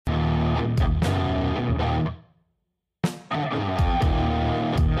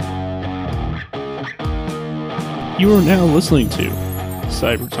You are now listening to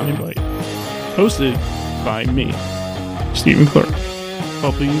Cyber Time Bite, hosted by me, Stephen Clark.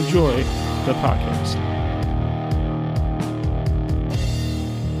 Hope you enjoy the podcast.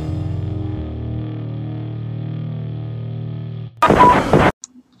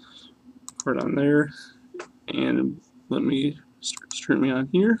 Right on there, and let me start streaming on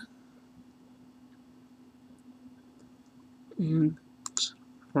here. And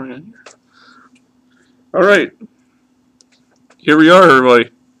right on here. All right, here we are, everybody.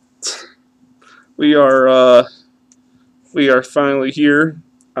 We are finally here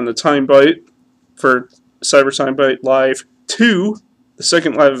on the Time Bite for Cyber Time Bite Live 2, the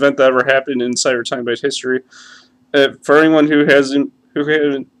second live event that ever happened in Cyber Time Bite history. For anyone who hasn't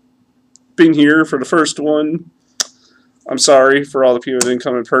been here for the first one, I'm sorry for all the people who didn't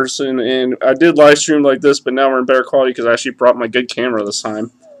come in person. And I did live stream like this, but now we're in better quality because I actually brought my good camera this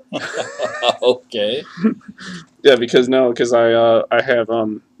time. Okay. Yeah, because I have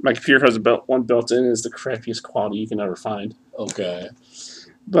my computer has one built in. Is the crappiest quality you can ever find. Okay.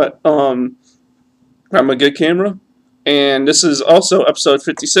 But I'm a good camera, and this is also episode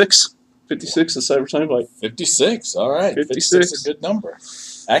 56. 56 of Cyber Time Bite. 56. All right. 56 is a good number.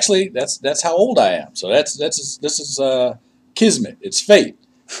 Actually, that's how old I am. So this is kismet. It's fate.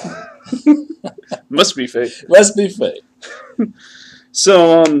 Must be fake. Must be fate.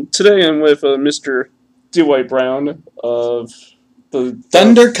 So today I'm with Mr. Dwight Brown of the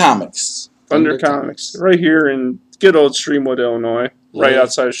Thunder Comics. Thunder Comics, right here in good old Streamwood, Illinois, right Yeah.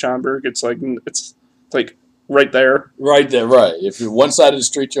 outside of Schaumburg. It's like right there. Right there, right. If you're one side of the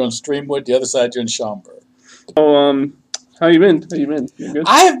street, you're on Streamwood. The other side, you're in Schaumburg. So how you been? You good?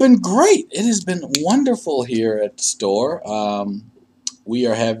 I have been great. It has been wonderful here at the store. We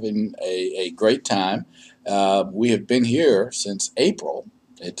are having a great time. We have been here since April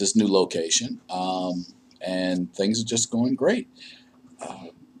at this new location, and things are just going great.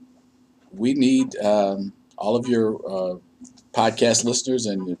 We need all of your podcast listeners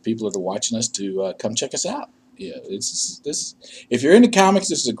and the people that are watching us to come check us out. Yeah, this. If you're into comics,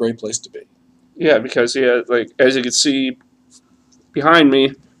 this is a great place to be. Yeah, because like as you can see behind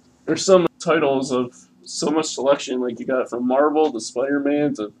me, there's so many titles of so much selection. Like you got from Marvel to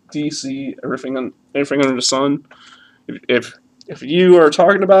Spider-Man to DC, everything under the sun. If you are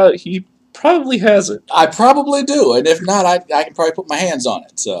talking about it, he probably has it. I probably do, and if not, I can probably put my hands on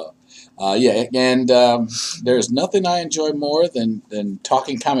it. So, yeah, and there's nothing I enjoy more than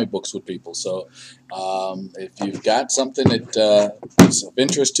talking comic books with people. So, if you've got something that is of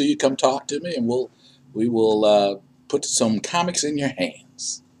interest to you, come talk to me, and we will put some comics in your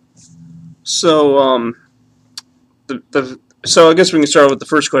hands. So, so I guess we can start with the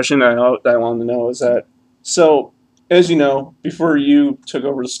first question that I wanted to know is that, so, as you know, before you took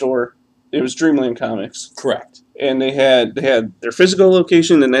over the store, it was Dreamland Comics. Correct. And they had their physical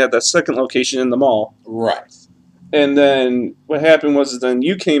location, and they had that second location in the mall. Right. And then what happened was then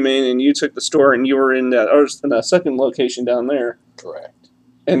you came in and you took the store, and you were in that second location down there. Correct.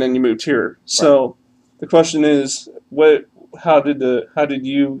 And then you moved here. So the question is, how did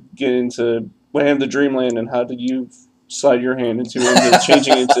you get into what happened to Dreamland, and how did you slide your hand into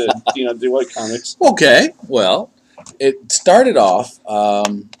changing into Dwight Comics? Okay. Well, it started off.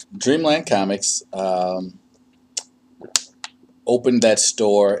 Dreamland Comics opened that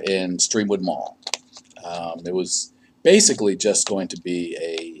store in Streamwood Mall. It was basically just going to be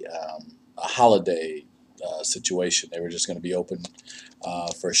a holiday situation. They were just going to be open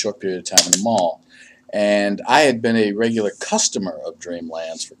for a short period of time in the mall. And I had been a regular customer of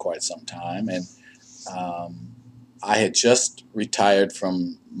Dreamlands for quite some time, and I had just retired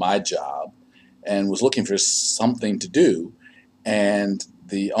from my job and was looking for something to do. And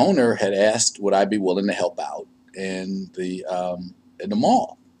the owner had asked, would I be willing to help out in the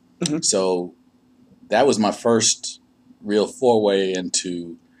mall? Mm-hmm. So that was my first real foray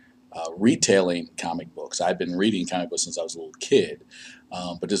into retailing comic books. I'd been reading comic books since I was a little kid,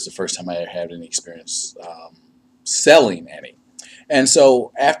 but this is the first time I had any experience selling any. And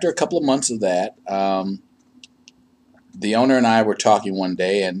so after a couple of months of that, the owner and I were talking one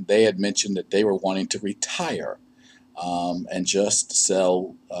day, and they had mentioned that they were wanting to retire and just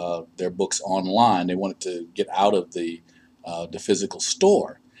sell their books online. They wanted to get out of the physical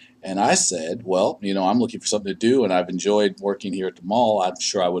store. And I said, well, I'm looking for something to do, and I've enjoyed working here at the mall. I'm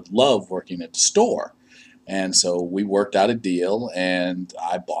sure I would love working at the store. And so we worked out a deal, and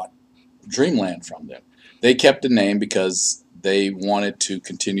I bought Dreamland from them. They kept the name because they wanted to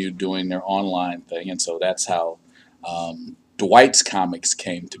continue doing their online thing, and so that's how Dwight's Comics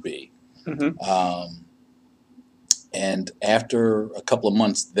came to be. Mm-hmm. And after a couple of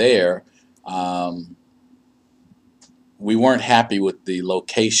months there, we weren't happy with the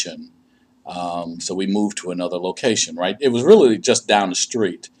location, so we moved to another location. Right, it was really just down the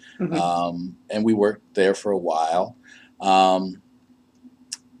street, and we worked there for a while.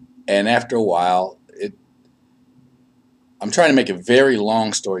 And after a while, I'm trying to make a very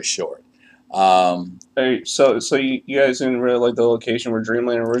long story short. Hey, so you guys didn't really like the location where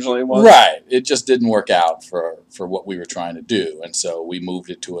Dreamland originally was? Right. It just didn't work out for what we were trying to do. And so we moved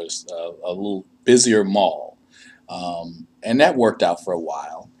it to a little busier mall. And that worked out for a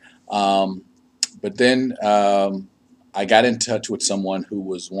while. But then I got in touch with someone who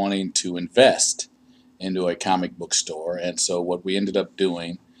was wanting to invest into a comic book store. And so what we ended up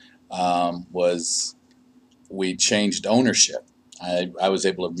doing was we changed ownership. I was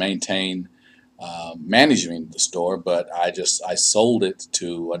able to maintain managing the store, but I sold it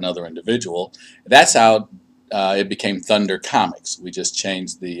to another individual. That's how it became Thunder Comics. We just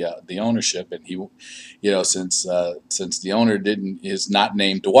changed the ownership, and he, since the owner is not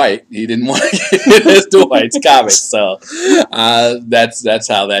named Dwight, he didn't want to get it as Dwight's Comics. So that's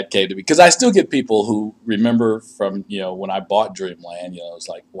how that came to be. Because I still get people who remember from when I bought Dreamland. It's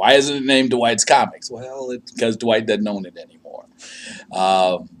like, why isn't it named Dwight's Comics? Well, it's because Dwight doesn't own it anymore.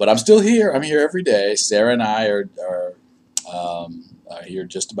 But I'm still here. I'm here every day. Sarah and I are here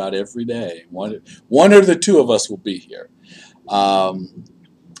just about every day. One or the two of us will be here.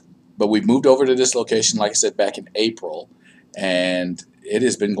 But we've moved over to this location, like I said, back in April, and it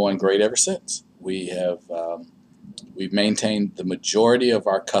has been going great ever since. We've maintained the majority of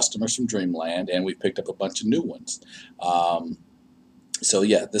our customers from Dreamland, and we've picked up a bunch of new ones. So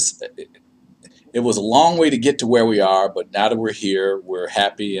yeah, it was a long way to get to where we are, but now that we're here, we're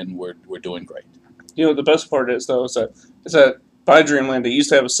happy and we're doing great. The best part is though is that by Dreamland, they used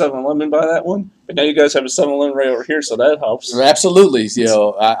to have a 7-Eleven by that one, but now you guys have a 7-Eleven right over here, so that helps. Absolutely.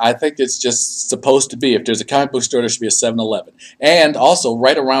 I think it's just supposed to be. If there's a comic book store, there should be a 7-Eleven. And also,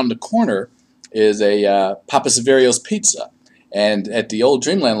 right around the corner is a Papa Severio's Pizza. And at the old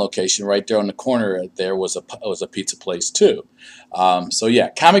Dreamland location, right there on the corner, there was a pizza place too. So yeah,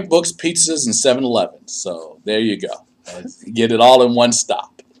 comic books, pizzas, and 7-Elevens. So there you go. Get it all in one stop.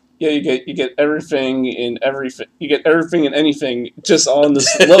 Yeah, you get everything in everything. You get everything and anything just on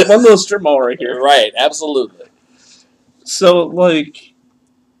this one little strip mall right here. Right, absolutely. So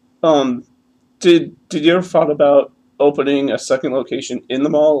did you ever thought about opening a second location in the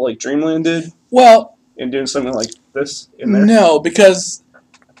mall like Dreamland did? Well, and doing something like this in there? No, because,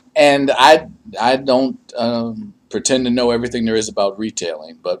 and I don't pretend to know everything there is about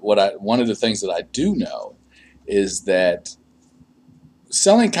retailing, but one of the things that I do know is that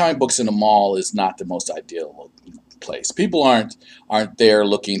selling comic books in a mall is not the most ideal place. People aren't there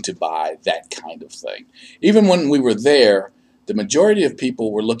looking to buy that kind of thing. Even when we were there, the majority of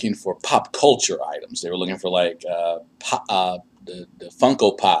people were looking for pop culture items. They were looking for like the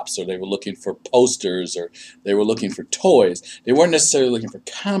Funko Pops, or they were looking for posters, or they were looking for toys. They weren't necessarily looking for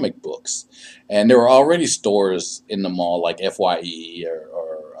comic books. And there were already stores in the mall like FYE or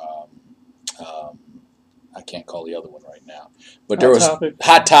I can't call the other one right now. But there was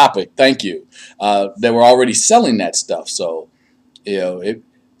Hot Topic. Thank you. They were already selling that stuff. So,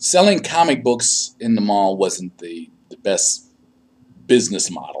 selling comic books in the mall wasn't the best business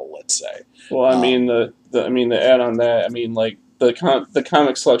model, let's say. Well, I mean the add on that. I mean, like the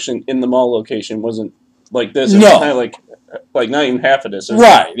comic selection in the mall location wasn't like this. It was kind of like not even half of this.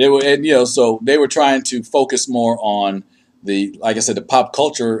 Right. So they were trying to focus more on like I said, the pop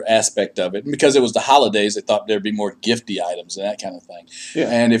culture aspect of it. And because it was the holidays, they thought there'd be more gifty items and that kind of thing. Yeah.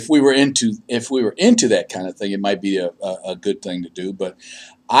 And if we were into that kind of thing, it might be a good thing to do. But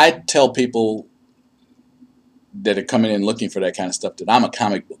I tell people that are coming in looking for that kind of stuff that I'm a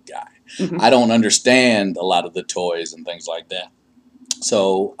comic book guy. Mm-hmm. I don't understand a lot of the toys and things like that.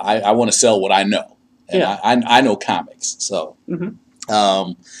 So I want to sell what I know. And I know comics. So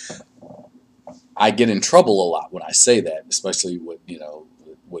I get in trouble a lot when I say that, especially with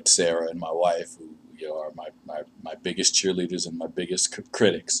Sarah and my wife, who are my biggest cheerleaders and my biggest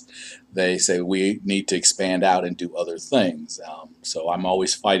critics. They say we need to expand out and do other things. So I'm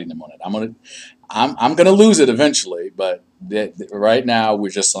always fighting them on it. I'm gonna lose it eventually, but right now we're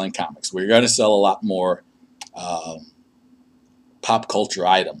just selling comics. We're gonna sell a lot more pop culture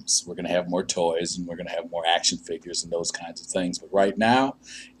items. We're gonna have more toys, and we're gonna have more action figures and those kinds of things. But right now,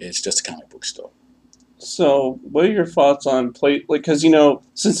 it's just a comic book store. So, what are your thoughts on because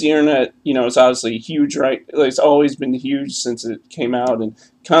since the internet, it's obviously huge, right? Like, it's always been huge since it came out, and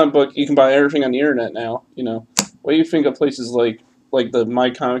comic book, you can buy everything on the internet now. What do you think of places like the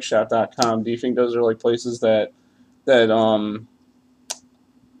mycomicshop.com? Do you think those are like places that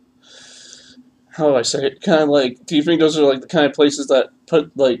how do I say it? Kind of like, do you think those are like the kind of places that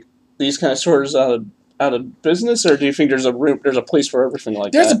put like these kind of stores out of business, or do you think there's a place for everything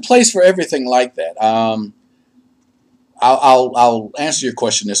like There's a that? place for everything like that. I'll answer your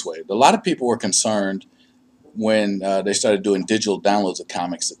question this way. A lot of people were concerned when they started doing digital downloads of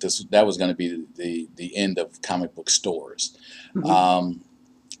comics that was going to be the end of comic book stores. Hmm. Um,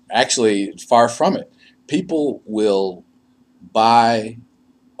 Actually, far from it. People will buy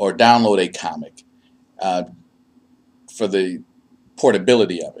or download a comic uh, for the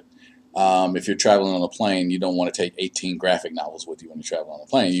portability of it. If you're traveling on a plane, you don't want to take 18 graphic novels with you when you travel on a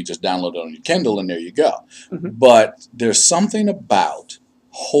plane. You just download it on your Kindle and there you go. Hmm. But there's something about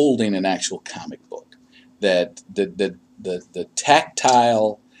holding an actual comic book that the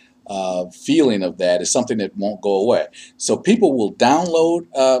tactile feeling of that is something that won't go away. So people will download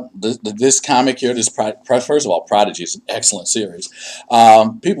this comic here. First of all, Prodigy is an excellent series.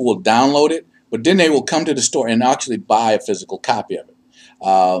 People will download it, but then they will come to the store and actually buy a physical copy of it.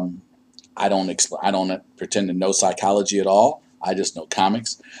 I don't pretend to know psychology at all. I just know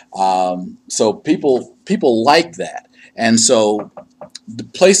comics. So people like that, and so the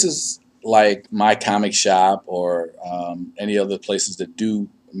places like My Comic Shop or any other places that do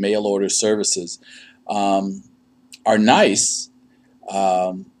mail order services um, are nice,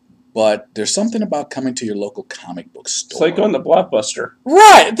 um, but there's something about coming to your local comic book It's like store. going to Blockbuster.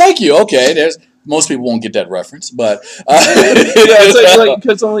 Right. Thank you. Okay. There's most people won't get that reference, but Yeah, it's like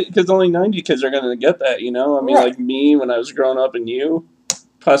because only 90 kids are gonna get that. You know, I mean, right. like me when I was growing up, and you,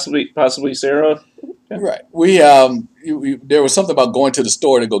 possibly Sarah. Yeah. Right. There was something about going to the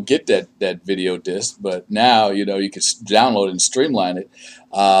store to go get that video disc, but now you can download it and streamline it.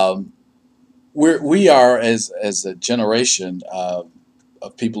 Um, we are as a generation of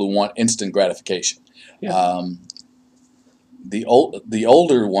people who want instant gratification. Yeah. Um, the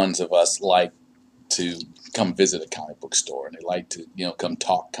older ones of us like to come visit a comic book store and they like to come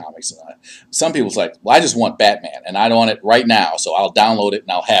talk comics. And some people's like, well, I just want Batman and I want it right now, so I'll download it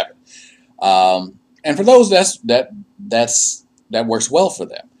and I'll have it. And for those, that works well for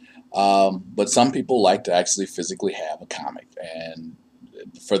them. But some people like to actually physically have a comic, and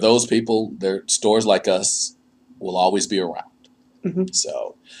for those people, their stores like us will always be around. Hmm.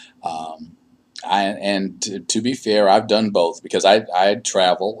 So, um, to be fair, I've done both because I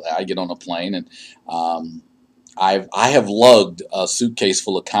travel, I get on a plane, and um, I have lugged a suitcase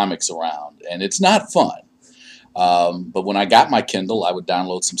full of comics around, and it's not fun. But when I got my Kindle, I would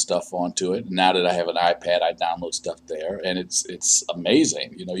download some stuff onto it. Now that I have an iPad, I download stuff there, and it's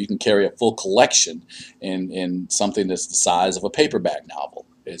amazing. You can carry a full collection in something that's the size of a paperback novel.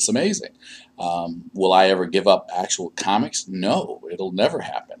 It's amazing. Will I ever give up actual comics? No, it'll never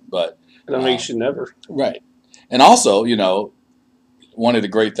happen. But And that makes you never. right, and also, one of the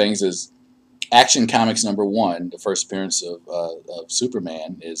great things is Action Comics #1, the first appearance of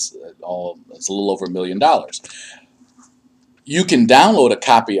Superman, it's a little over $1 million. You can download a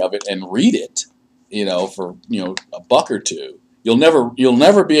copy of it and read it, for a buck or two. You'll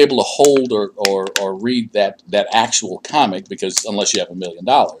never be able to hold or read that actual comic because unless you have $1 million.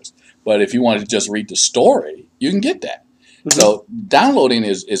 But if you want to just read the story, you can get that. Hmm. So downloading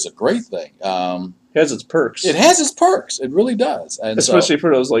is a great thing. It has its perks, It has its perks. It really does. And especially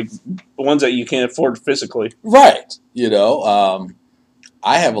for those like ones that you can't afford physically. right.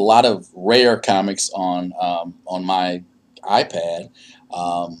 I have a lot of rare comics on my iPad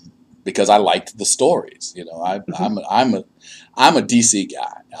because I liked the stories. Hmm. I'm a DC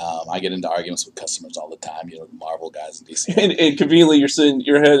guy. I get into arguments with customers all the time. The Marvel guys and DC. And conveniently,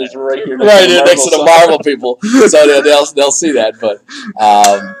 your head is right here Right there next to the Marvel side. people, so they'll see that. But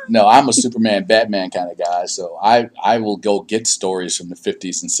no, I'm a Superman, Batman kind of guy. So I will go get stories from the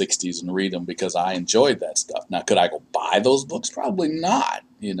 50s and 60s and read them because I enjoyed that stuff. Now, could I go buy those books? Probably not.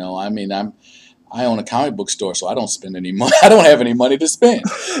 I mean, I own a comic book store, so I don't spend any money. I don't have any money to spend.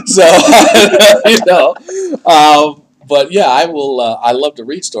 So you know. But yeah, I will. I love to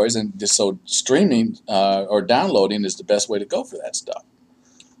read stories, and just so streaming or downloading is the best way to go for that stuff.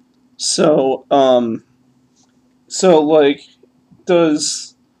 So, like,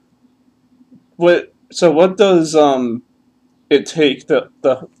 does what does it take the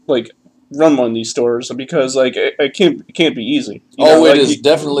like run one of these stores? Because like it can't be easy. It Like is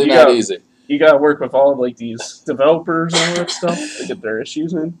definitely you not got easy. you got to work with all of, like these developers and all that stuff to get their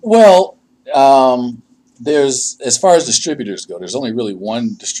issues in. Well, there's as far as distributors go, there's only really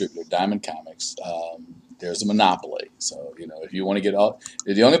one distributor, Diamond Comics. There's a monopoly, so if you want to get all,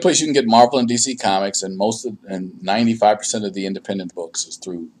 the only place you can get Marvel and DC comics, and 95% of the independent books is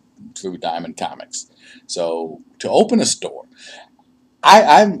through Diamond Comics. So to open a store,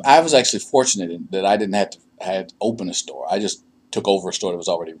 I was actually fortunate in that I didn't have to open a store. I just took over a store that was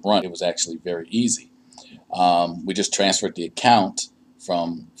already run. It was actually very easy. We just transferred the account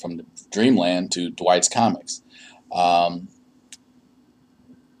from the Dreamland to Dwight's Comics.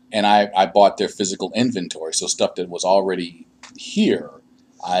 And I bought their physical inventory, so stuff that was already here,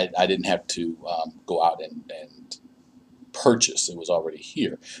 I didn't have to go out and purchase. It was already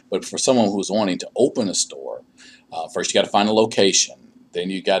here. But for someone who's wanting to open a store, first you got to find a location. Then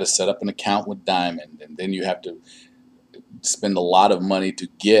you got to set up an account with Diamond, and then you have to spend a lot of money to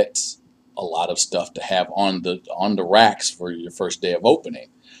get a lot of stuff to have on the racks for your first day of opening.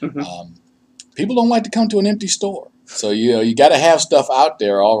 Mm-hmm. People don't like to come to an empty store, so you got to have stuff out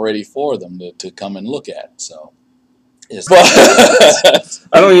there already for them to come and look at. So, I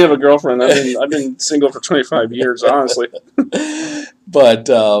don't even have a girlfriend. I've been single for 25 years, honestly. But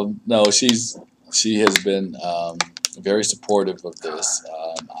no, she has been very supportive of this,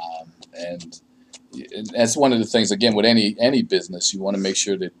 and that's one of the things. Again, with any business, you want to make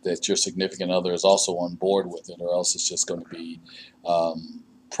sure that your significant other is also on board with it, or else it's just going to be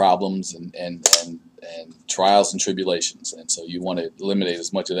problems and trials and tribulations. And so you want to eliminate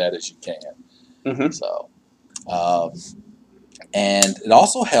as much of that as you can. Mm-hmm. So, and it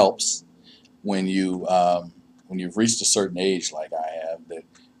also helps when you've reached a certain age, like I have, that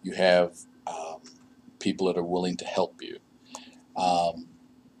you have people that are willing to help you.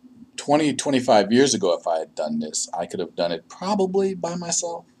 25 years ago, if I had done this, I could have done it probably by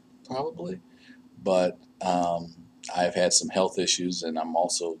myself, but I've had some health issues, and I'm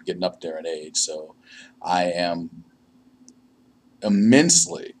also getting up there in age, so I am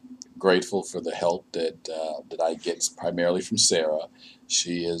immensely grateful for the help that I get primarily from Sarah.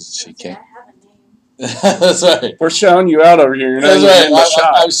 She can't. That's right. We're shouting you out over here. You're not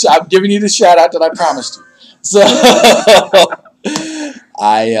That's right. I'm giving you the shout out that I promised you. So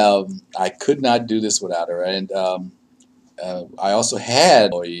I could not do this without her, and I also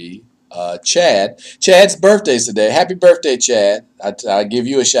had Chad. Chad's birthday's today. Happy birthday, Chad! I give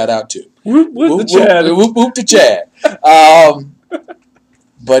you a shout out too. Whoop whoop to Chad. Whoop whoop to Chad.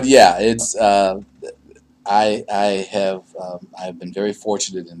 But yeah, it's I have been very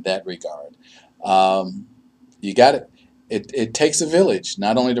fortunate in that regard. You got it. It takes a village,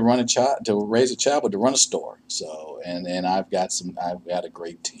 not only to raise a child, but to run a store. So, and I've got a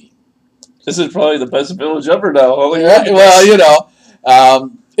great team. This is probably the best village ever now. Well,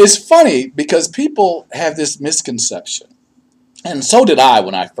 it's funny because people have this misconception, and so did I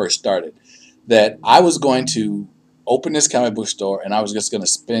when I first started, that I was going to open this comic book store and I was just going to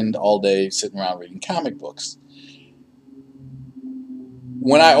spend all day sitting around reading comic books.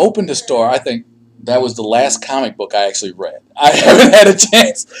 When I opened the store, I think that was the last comic book I actually read. I haven't had a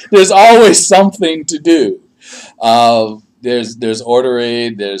chance. There's always something to do. There's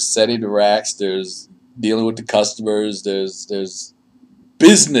ordering, there's setting the racks, there's dealing with the customers, there's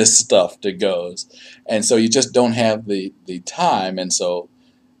business stuff that goes, and so you just don't have the time. And so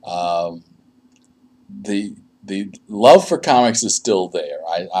the love for comics is still there.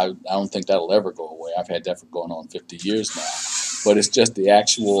 I don't think that'll ever go away. I've had that for going on 50 years now, but it's just the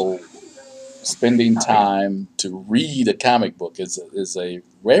actual spending time to read a comic book is a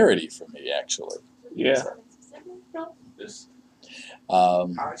rarity for me, actually. Yeah.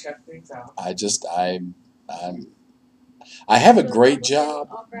 I have a great job,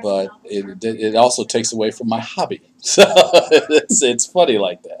 but it also takes away from my hobby. So it's funny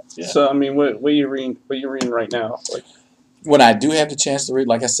like that. Yeah. So I mean, what are you reading? What are you reading right now? Like, when I do have the chance to read,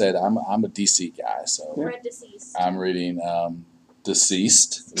 like I said, I'm a DC guy, so Read Deceased. I'm reading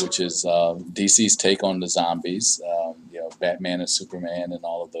Deceased, which is DC's take on the zombies. Batman and Superman and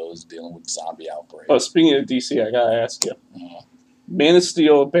all of those dealing with zombie outbreaks. oh, speaking of DC, I gotta ask you, Man of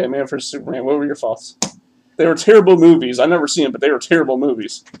Steel, Batman vs Superman. What were your thoughts? They were terrible movies. I've never seen them, but they were terrible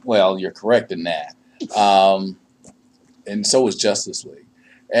movies. Well, you're correct in that. And so was Justice League.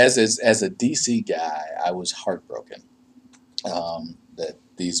 As a DC guy, I was heartbroken that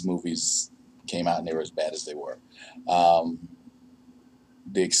these movies came out and they were as bad as they were. The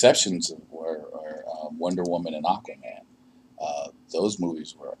exceptions were Wonder Woman and Aquaman. Those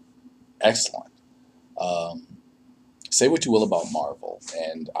movies were excellent. Say what you will about Marvel,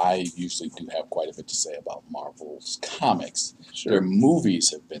 and I usually do have quite a bit to say about Marvel's comics. Sure. Their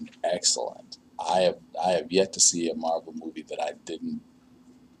movies have been excellent. I have yet to see a Marvel movie that I didn't.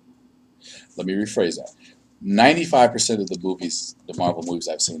 Let me rephrase that. 95% of the Marvel movies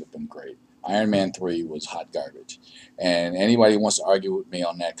I've seen have been great. Iron Man 3 was hot garbage. And anybody who wants to argue with me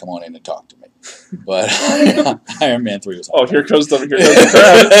on that, come on in and talk to me. But Iron Man 3 was hot. Oh, here comes the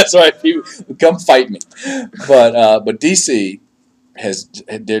crowd. That's right. People, come fight me. But DC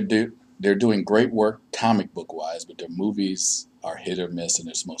they're doing great work comic book wise, but their movies are hit or miss, and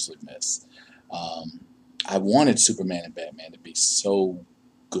it's mostly miss. Um, I wanted Superman and Batman to be so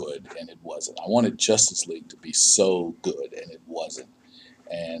good, and it wasn't. I wanted Justice League to be so good, and it wasn't.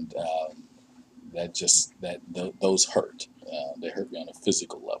 And those hurt. They hurt me on a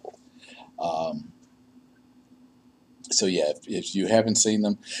physical level. Um, so yeah, if you haven't seen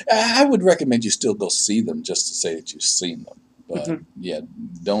them, I would recommend you still go see them just to say that you've seen them. But Mhm. yeah,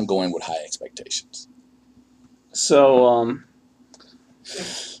 don't go in with high expectations. So,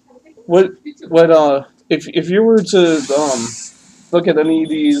 what if you were to look at any of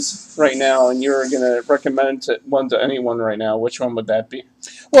these right now, and you were gonna recommend one to anyone right now, which one would that be?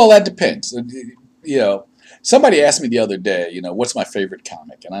 Well, that depends. You know, somebody asked me the other day, what's my favorite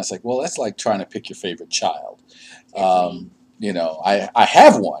comic? And I was like, well, that's like trying to pick your favorite child. I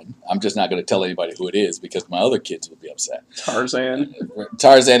have one. I'm just not going to tell anybody who it is because my other kids would be upset. Tarzan.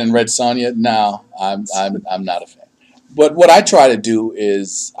 Tarzan and Red Sonja. No, I'm not a fan. But what I try to do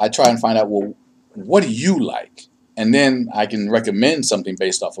is I try and find out, well, what do you like? And then I can recommend something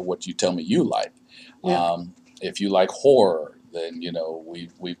based off of what you tell me you like. Yeah. If you like horror, then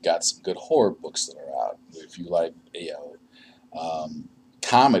we've got some good horror books that are out. If you like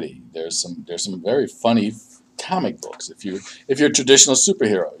comedy, there's some very funny comic books. If you're a traditional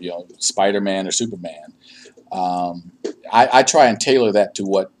superhero, Spider-Man or Superman, I try and tailor that to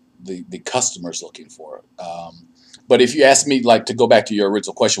what the customer's looking for. But if you ask me, like, to go back to your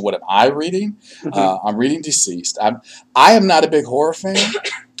original question, what am I reading? I'm reading Deceased. I am not a big horror fan.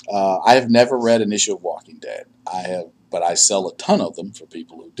 I have never read an issue of Walking Dead. But I sell a ton of them for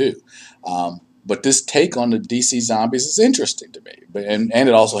people who do. But this take on the DC zombies is interesting to me. And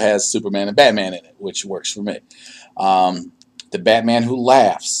it also has Superman and Batman in it, which works for me. The Batman Who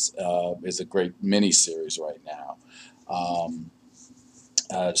Laughs is a great mini-series right now.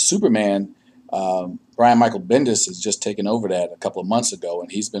 Superman, Brian Michael Bendis has just taken over that a couple of months ago,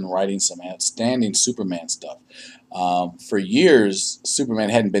 and he's been writing some outstanding Superman stuff. For years, Superman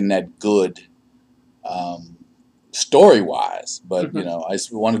hadn't been that good story-wise, but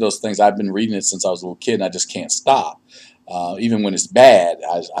it's one of those things. I've been reading it since I was a little kid, and I just can't stop. Even when it's bad,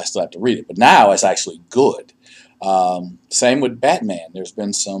 I still have to read it. But now it's actually good. Same with Batman. There's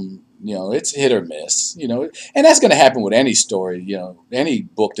been some, it's hit or miss, and that's going to happen with any story, any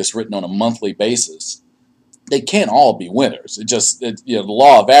book that's written on a monthly basis. They can't all be winners. The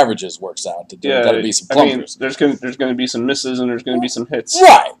law of averages works out. There's got to be some plunkers. There's gonna be some misses and there's gonna be some hits.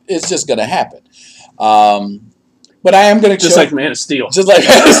 Right. It's just going to happen. But I am going to just like Man of Steel. Just like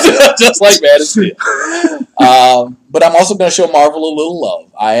Man of Steel. But I'm also going to show Marvel a little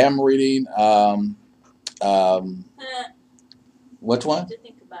love. I am reading. Which one? To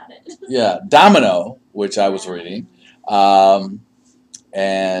think about it. Yeah, Domino, which I was reading, and.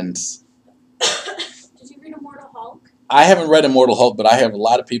 Did you read Immortal Hulk? I haven't read Immortal Hulk, but I have a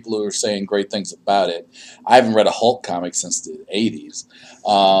lot of people who are saying great things about it. I haven't read a Hulk comic since the '80s.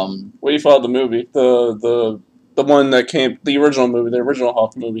 What do you follow the movie? The one that came, the original movie, the original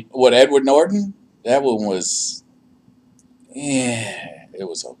Hulk movie. What, Edward Norton? That one was, it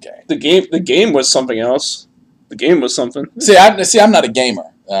was okay. The game was something else. The game was something. See, I'm not a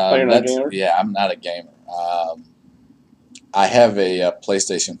gamer. You're not a gamer? Yeah, I'm not a gamer. I have a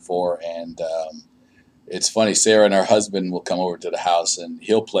PlayStation 4, and it's funny. Sarah and her husband will come over to the house, and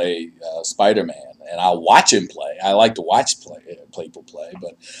he'll play Spider-Man, and I'll watch him play. I like to watch people play,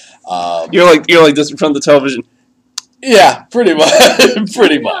 but you're like this in front of the television. Yeah, pretty much.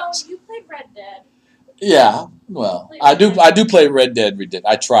 Pretty much. No, you played Red Dead. Yeah, well, I do play Red Dead Redemption.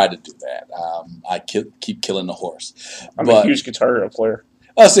 I try to do that. I keep killing the horse. I'm a huge Guitar Hero player.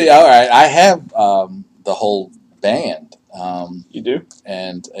 Oh, see, all right. I have the whole band. You do?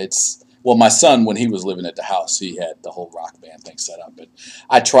 And my son, when he was living at the house, he had the whole rock band thing set up. But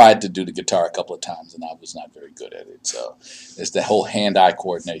I tried to do the guitar a couple of times, and I was not very good at it. So it's the whole hand-eye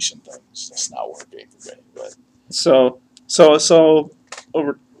coordination thing. It's just not working for me. But so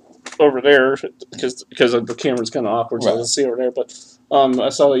over there, because the camera's kind of awkward, so I can see over there. But I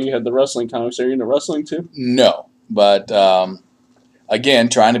saw that you had the wrestling comics. Are you into wrestling too? No, but again,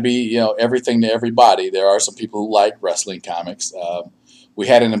 trying to be everything to everybody. There are some people who like wrestling comics. We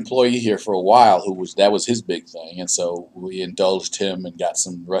had an employee here for a while that was his big thing, and so we indulged him and got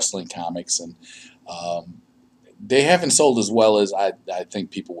some wrestling comics, and they haven't sold as well as I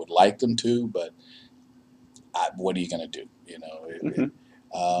think people would like them to. But what are you going to do?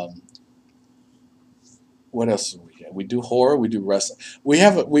 What else do we have? We do horror. We do wrestling.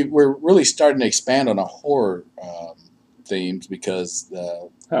 We're really starting to expand on our horror themes because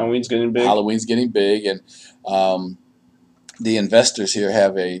Halloween's getting big. Halloween's getting big, and the investors here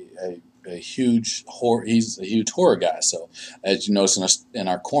have a huge horror. He's a huge horror guy. So as you notice in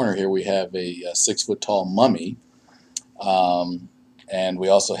our corner here, we have a 6 foot tall mummy, and we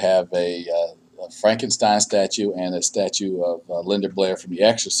also have a Frankenstein statue and a statue of Linda Blair from The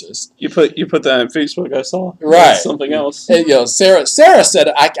Exorcist. You put that on Facebook. I saw. Right. That's something else. And, you know, Sarah said,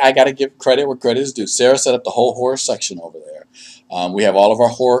 I got to give credit where credit is due. Sarah set up the whole horror section over there. We have all of our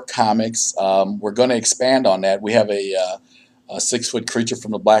horror comics. We're going to expand on that. We have a 6 foot creature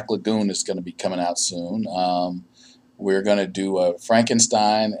from the Black Lagoon that's going to be coming out soon. We're going to do a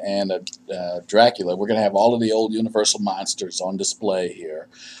Frankenstein and a Dracula. We're going to have all of the old Universal monsters on display here.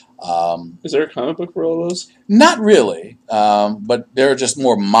 Is there a comic book for all those? Not really, but they're just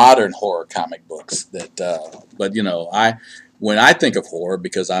more modern horror comic books. But you know, when I think of horror,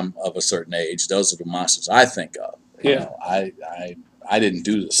 because I'm of a certain age, those are the monsters I think of. You know, I didn't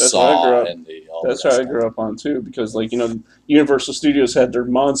do the Saw and all that's that what I stuff. grew up on too, because like, you know, Universal Studios had their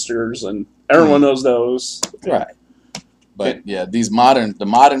monsters, and everyone knows those. Right. But yeah, the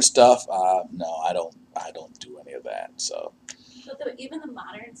modern stuff, no, I don't do any of that. So. But even the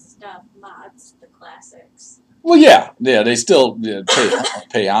modern stuff mods the classics. Well, yeah, they still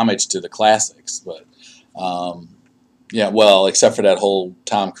pay homage to the classics, but yeah, well, except for that whole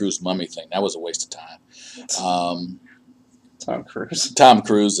Tom Cruise mummy thing, that was a waste of time. Tom Cruise. Tom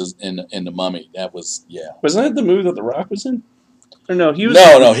Cruise is in the Mummy. That was Wasn't that the movie that The Rock was in? Or no, he was.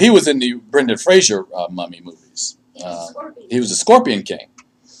 No, he was in the Brendan Fraser Mummy movies. He was the Scorpion King,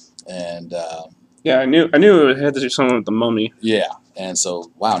 and yeah, I knew it had to do something with the Mummy. Yeah, and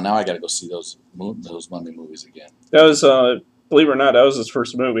so wow, now I got to go see those Mummy movies again. That was, believe it or not, that was his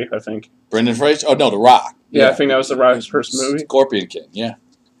first movie, I think. Brendan Fraser? Oh no, The Rock. Yeah, I think that was The Rock's first movie. Scorpion King. Yeah.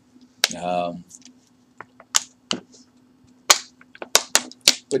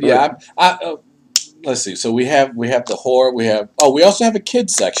 But yeah, let's see. So we have the horror. We also have a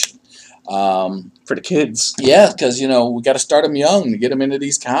kids section. For the kids. Yeah, because you know we got to start them young to get them into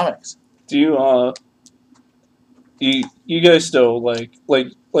these comics. Do you guys still like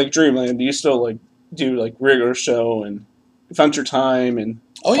Dreamland? Do you still do regular show and Adventure Time and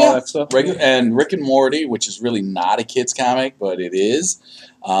all that stuff? And Rick and Morty, which is really not a kids comic, but it is.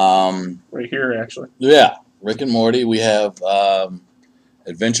 Right here, actually. Yeah, Rick and Morty. We have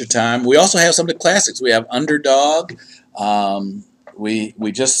Adventure Time. We also have some of the classics. We have Underdog. We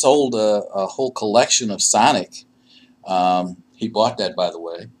just sold a whole collection of Sonic. He bought that, by the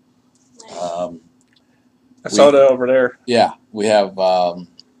way. I saw that over there. Yeah, we have, and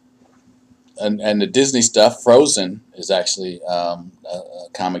the Disney stuff. Frozen is actually a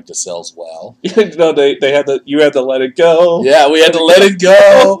comic that sells well. No, you had to let it go. Yeah, we had to let it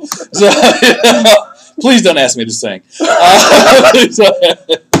go. So, please don't ask me to sing.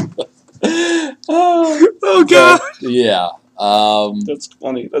 Oh God! Yeah. That's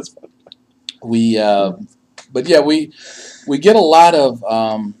funny. That's funny. But yeah, we get a lot of.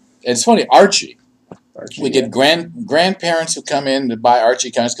 It's funny, Archie. We get grandparents who come in to buy Archie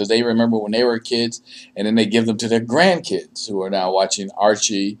comics because they remember when they were kids, and then they give them to their grandkids who are now watching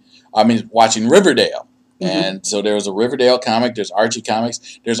watching Riverdale. Mm-hmm. And so there's a Riverdale comic. There's Archie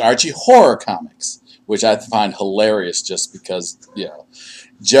comics. There's Archie horror comics, which I find hilarious just because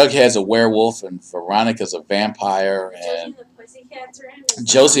Jughead's a werewolf and Veronica's a vampire, and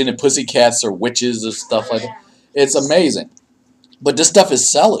Josie and the Pussycats are witches and stuff like that. It's amazing, but this stuff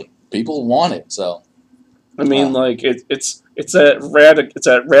is selling. People want it, so. I mean, it's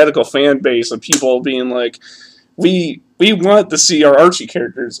that radical fan base of people being like, we want to see our Archie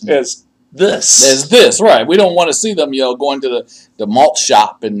characters as this. As this, right? We don't want to see them, going to the malt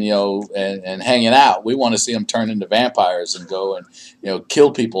shop and and hanging out. We want to see them turn into vampires and go and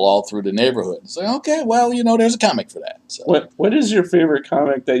kill people all through the neighborhood. So okay, well, there's a comic for that. So. What is your favorite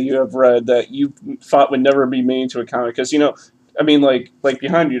comic that you have read that you thought would never be made into a comic? Because I mean, like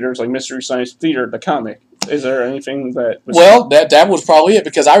behind you, there's Mystery Science Theater, the comic. Is there anything that was... Well, that was probably it,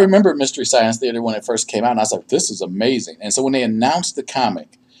 because I remember Mystery Science Theater when it first came out, and I was like, this is amazing. And so when they announced the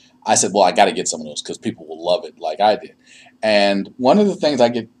comic, I said, well, I got to get some of those because people will love it like I did. And one of the things I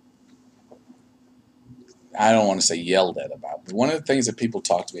don't want to say yelled at about, but one of the things that people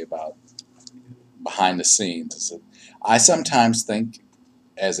talk to me about behind the scenes is that I sometimes think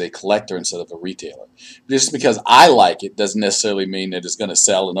as a collector instead of a retailer. Just because I like it doesn't necessarily mean that it's going to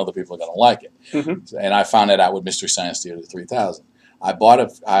sell and other people are going to like it. Mm-hmm. And I found that out with Mystery Science Theater 3000.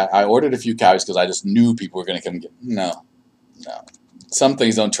 I ordered a few copies because I just knew people were going to come and get. No. Some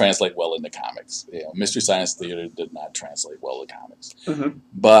things don't translate well into comics. Mystery Science Theater did not translate well to comics. Mm-hmm.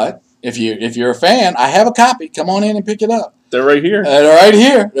 But if you're a fan, I have a copy. Come on in and pick it up. They're right here. They're right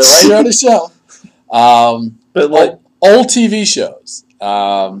here. They're right here on the shelf. Old TV shows.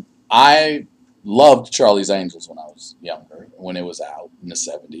 I loved Charlie's Angels when I was younger, when it was out in the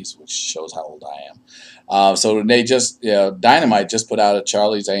 70s, which shows how old I am. So they just, Dynamite just put out a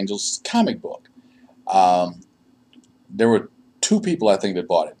Charlie's Angels comic book. There were two people, I think, that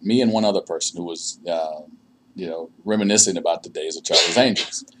bought it. Me and one other person who was, reminiscing about the days of Charlie's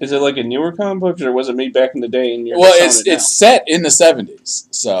Angels. Is it like a newer comic book, or was it made back in the day? And you're Well, just selling it it's set in the 70s.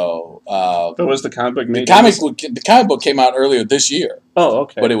 So now? But was the comic book made? the comic book came out earlier this year. Oh,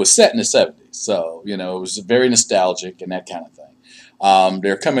 okay. But it was set in the 70s. So, it was very nostalgic and that kind of thing.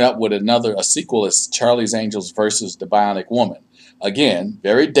 They're coming up with a sequel. It's Charlie's Angels versus the Bionic Woman. Again,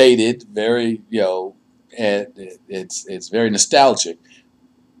 very dated, very, it's very nostalgic.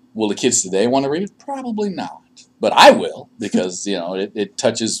 Will the kids today want to read it? Probably not. But I will, because, it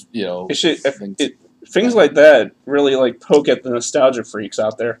touches, things like that really like poke at the nostalgia freaks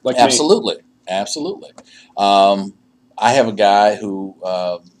out there. Like absolutely. Me. Absolutely. I have a guy who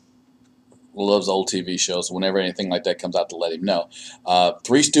loves old TV shows. Whenever anything like that comes out, to let him know.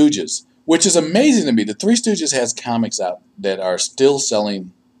 Three Stooges, which is amazing to me. The Three Stooges has comics out that are still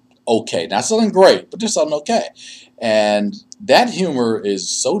selling okay. Not selling great, but they're selling okay. And that humor is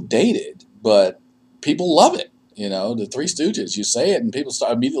so dated, but people love it. The Three Stooges, you say it and people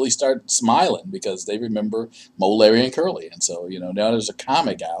immediately start smiling because they remember Moe, Larry, and Curly. And so, now there's a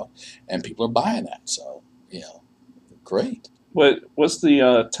comic out and people are buying that. So, great. What's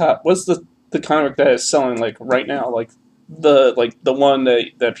the comic that is selling like right now? Like the one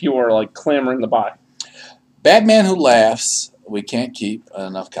that people are like clamoring to buy? Batman Who Laughs. We can't keep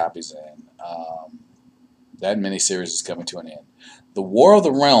enough copies in. That miniseries is coming to an end. The War of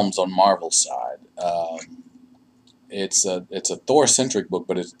the Realms on Marvel's side. It's a Thor-centric book,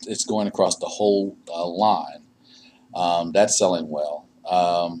 but it's going across the whole line. That's selling well.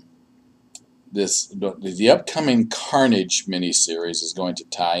 The upcoming Carnage miniseries is going to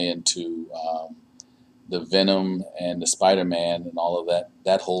tie into the Venom and the Spider-Man and all of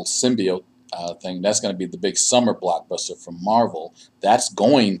that whole symbiote thing. That's going to be the big summer blockbuster from Marvel. That's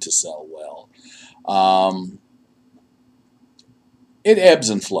going to sell well. It ebbs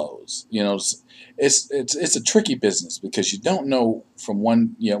and flows. It's a tricky business because you don't know from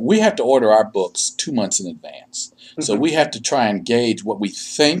when, we have to order our books 2 months in advance. So we have to try and gauge what we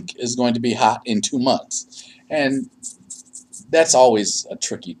think is going to be hot in 2 months. And that's always a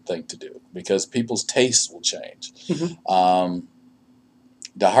tricky thing to do because people's tastes will change.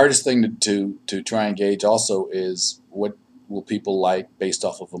 The hardest thing to try and gauge also is what will people like based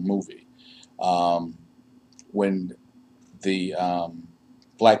off of a movie. When the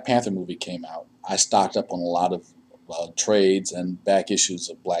Black Panther movie came out, I stocked up on a lot of trades and back issues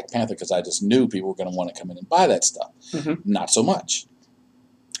of Black Panther because I just knew people were going to want to come in and buy that stuff. Not so much.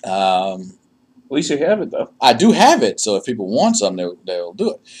 At least you have it, though. I do have it, so if people want some, they'll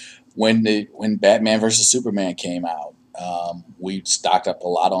do it. When Batman vs. Superman came out, we stocked up a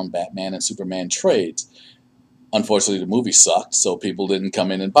lot on Batman and Superman trades. Unfortunately, the movie sucked, so people didn't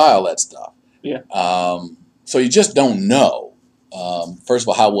come in and buy all that stuff. Yeah. So you just don't know. First of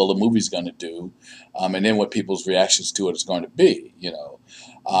all, how well the movie's going to do, and then what people's reactions to it is going to be.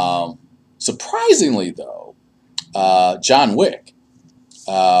 Surprisingly, though, John Wick.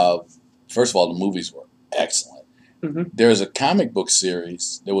 First of all, the movies were excellent. There's a comic book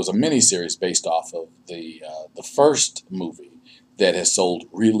series. There was a mini series based off of the first movie that has sold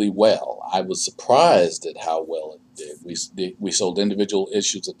really well. I was surprised at how well it did. We sold individual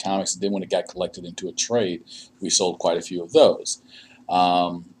issues of comics, and then when it got collected into a trade, we sold quite a few of those.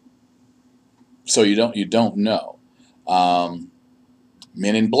 So you don't know.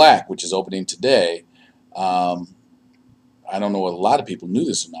 Men in Black, which is opening today. I don't know whether a lot of people knew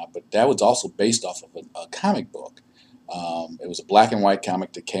this or not, but that was also based off of a comic book. It was a black and white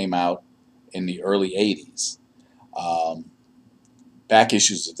comic that came out in the early 80s. Back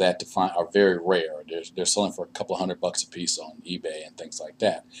issues of that are very rare. They're selling for a couple $100 a piece on eBay and things like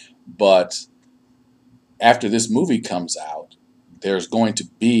that. But after this movie comes out, there's going to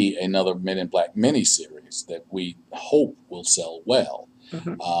be another Men in Black miniseries that we hope will sell well.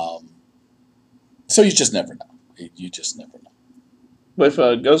 So you just never know. You just never know. With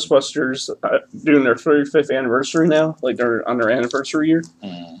Ghostbusters doing their 35th anniversary now, like they're on their anniversary year,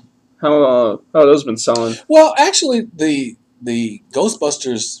 how those been selling? Well, actually, the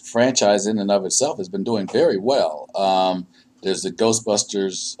Ghostbusters franchise in and of itself has been doing very well. There's the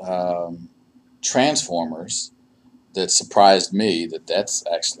Ghostbusters Transformers that surprised me that's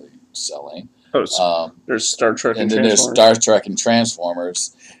actually selling. There's Star Trek and then there's Star Trek and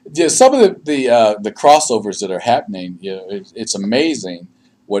Transformers. Yeah, some of the crossovers that are happening, it's amazing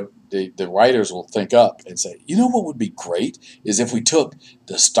what the writers will think up and say, you know what would be great is if we took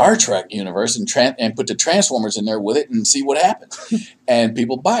the Star Trek universe and put the Transformers in there with it and see what happens. And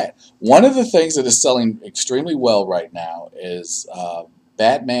people buy it. One of the things that is selling extremely well right now is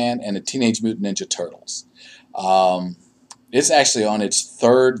Batman and the Teenage Mutant Ninja Turtles. It's actually on its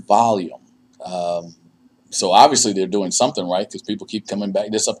third volume. So obviously they're doing something right because people keep coming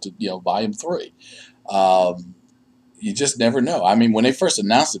back. This up to volume 3. You just never know. I mean, when they first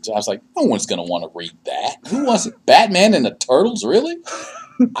announced it, I was like, no one's going to want to read that. Who wants it? Batman and the Turtles, really?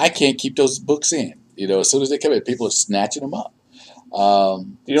 I can't keep those books in. As soon as they come in, people are snatching them up.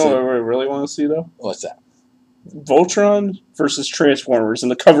 You know what I really want to see though? What's that? Voltron versus Transformers,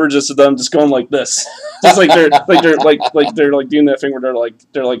 and the cover just of them just going like this, just like they're doing that thing where they're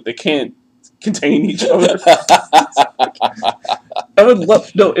like they can't contain each other. I would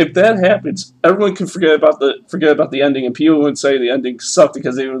love if that happens. Everyone can forget about the ending, and people would say the ending sucked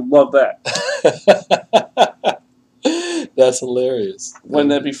because they would love that. That's hilarious.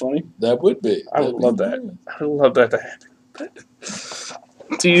 Wouldn't that be funny? That would be. I would love that. I would love that to happen.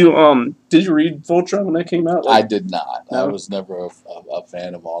 Did you read Voltron when that came out? I did not. No? I was never a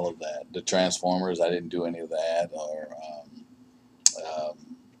fan of all of that. The Transformers, I didn't do any of that. Or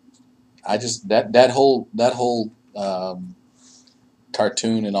I just that whole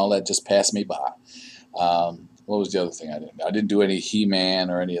cartoon and all that just passed me by. What was the other thing I didn't? I didn't do any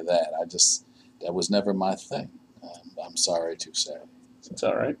He-Man or any of that. That was never my thing. I'm sorry to say. It's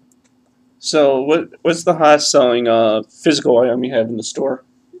all right. So what's the highest selling physical item you have in the store?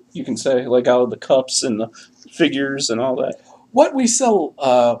 You can say like out of the cups and the figures and all that. What we sell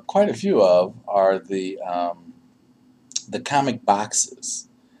quite a few of are the comic boxes.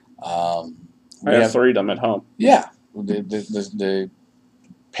 I have 3 of them at home. Yeah, the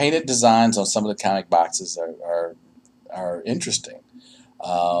painted designs on some of the comic boxes are interesting.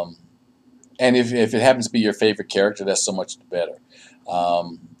 And if it happens to be your favorite character, that's so much better.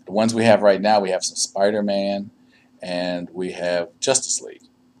 The ones we have right now, we have some Spider-Man, and we have Justice League.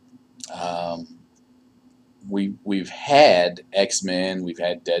 We've had X-Men, we've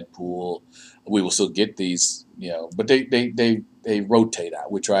had Deadpool. We will still get these, but they rotate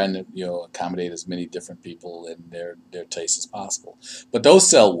out. We try and accommodate as many different people and their tastes as possible. But those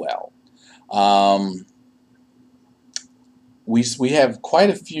sell well. We have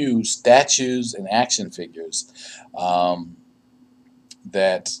quite a few statues and action figures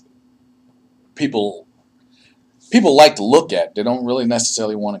that people like to look at. They don't really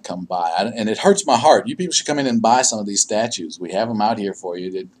necessarily want to come by, and it hurts my heart. You people should come in and buy some of these statues. We have them out here for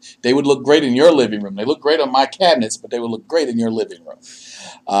you. They would look great in your living room. They look great on my cabinets, but they would look great in your living room.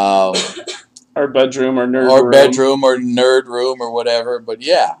 Our bedroom, or nerd or room. bedroom, or nerd room, or whatever. But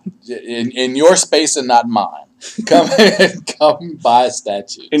yeah, in your space and not mine. Come buy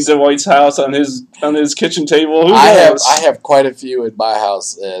statues. In Dwight's house on his kitchen table. Who I knows? have quite a few at my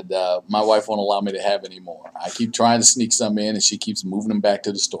house, and my wife won't allow me to have any more. I keep trying to sneak some in, and she keeps moving them back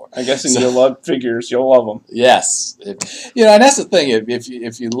to the store. I guess if you love figures, you'll love them. Yes, and that's the thing.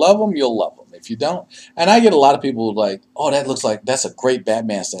 If you love them, you'll love them. If you don't, and I get a lot of people like, oh, that's a great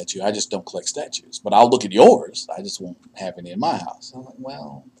Batman statue. I just don't collect statues, but I'll look at yours. I just won't have any in my house. I'm like,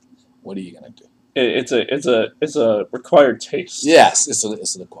 well, what are you gonna do? It's a required taste. Yes, it's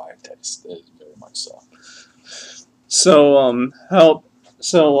an acquired taste. Very much so. So how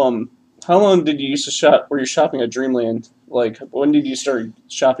long did you used to shop? Were you shopping at Dreamland? Like, when did you start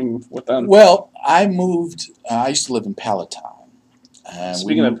shopping with them? Well, I moved. I used to live in Palatine.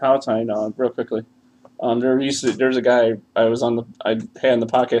 Speaking of Palatine, real quickly, there's a guy I had on the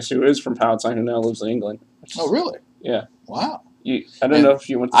podcast who is from Palatine who now lives in England. Oh, really? Yeah. Wow. I don't know if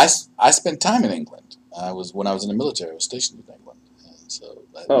you went. I spent time in England. When I was in the military. I was stationed in England. So.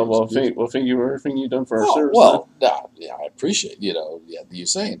 Thank you for everything you've done for our service. Well, yeah, I appreciate you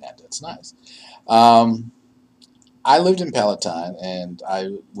saying that. That's nice. I lived in Palatine, and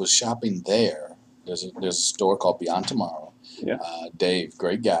I was shopping there. There's a store called Beyond Tomorrow. Yeah. Dave,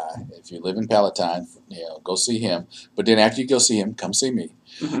 great guy. If you live in Palatine, go see him. But then after you go see him, come see me.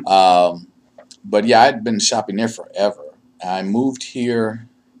 Mm-hmm. But yeah, I'd been shopping there forever. I moved here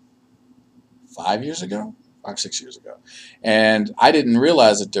 5 years ago, 5 or 6 years ago, and I didn't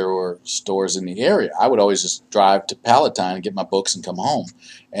realize that there were stores in the area. I would always just drive to Palatine and get my books and come home.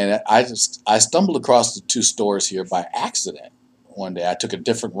 And I stumbled across the 2 stores here by accident. One day I took a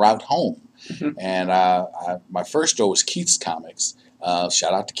different route home, Mm-hmm. and my first store was Keith's Comics.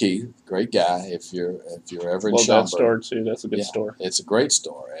 Shout out to Keith, great guy. If you're ever in Schaumburg, that store too. That's a good store. It's a great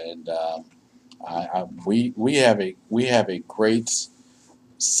store, and we have a great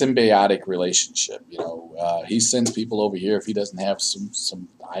symbiotic relationship. He sends people over here if he doesn't have some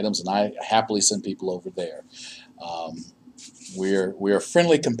items, and I happily send people over there. We're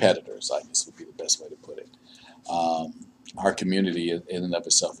friendly competitors, I guess would be the best way to put it. Our community in and of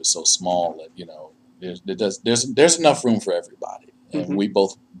itself is so small that, you know, there's enough room for everybody, and Mhm. we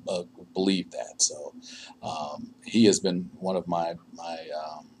both believe that. So he has been one of my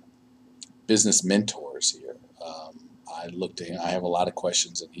business mentors here. I look to him. I have a lot of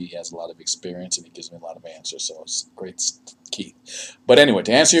questions, and he has a lot of experience, and he gives me a lot of answers. So it's great, Keith. But anyway,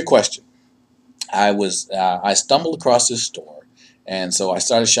 to answer your question, I stumbled across this store, and so I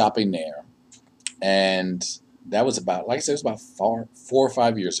started shopping there, and that was about, like I said, it was about 4 or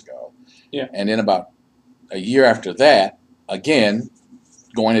 5 years ago. Yeah. And then about a year after that, again,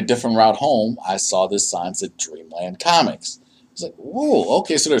 going a different route home, I saw this sign that said Dreamland Comics. I was like, whoa,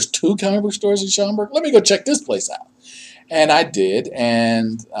 okay, so there's 2 comic book stores in Schaumburg? Let me go check this place out. And I did,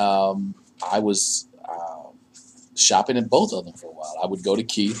 and I was shopping at both of them for a while. I would go to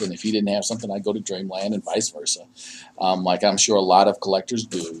Keith, and if he didn't have something, I'd go to Dreamland, and vice versa. Like I'm sure a lot of collectors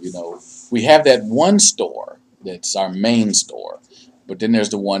do. You know, we have that one store that's our main store, but then there's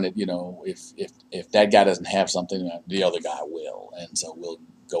the one that, you know, if that guy doesn't have something, the other guy will, and so we'll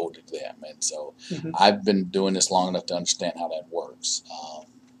go to them. And so I've been doing this long enough to understand how that works.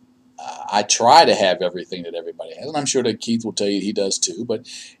 I try to have everything that everybody has, and I'm sure that Keith will tell you he does too. But,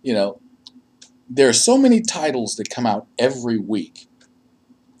 you know, there are so many titles that come out every week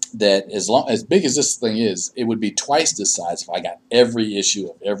that as big as this thing is, it would be twice this size if I got every issue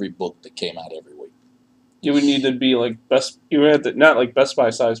of every book that came out every week. You would need to be like you would have to, not like Best Buy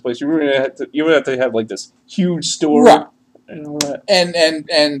size place. You would have to have like this huge store, right, and all that.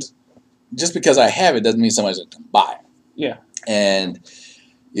 And just because I have it doesn't mean somebody's going to buy it. Yeah. And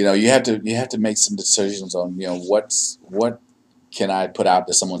you know, you have to make some decisions on, you know, what can I put out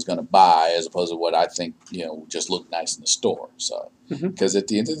that someone's going to buy, as opposed to what I think, you know, just look nice in the store. So, because at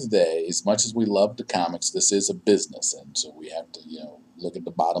the end of the day, as much as we love the comics, this is a business, and so we have to, you know, look at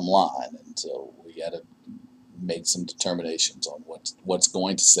the bottom line, and so we got to make some determinations on what's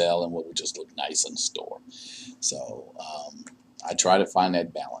going to sell and what would just look nice in the store. So I try to find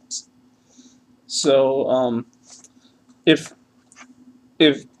that balance. So if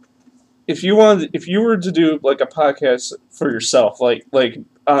you were to do like a podcast for yourself, like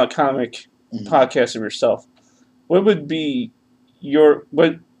on a comic podcast of yourself, what would be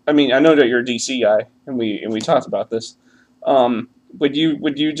I mean, I know that you're a DC guy, and we talked about this. Would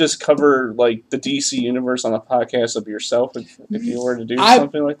you just cover like the DC universe on a podcast of yourself if you were to do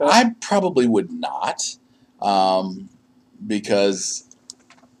something like that? I probably would not, because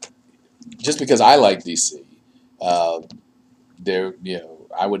I like DC, you know,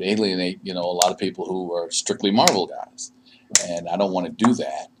 I would alienate, you know, a lot of people who are strictly Marvel guys, and I don't want to do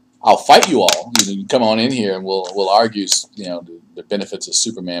that. I'll fight you all. You can come on in here and we'll argue, you know, the benefits of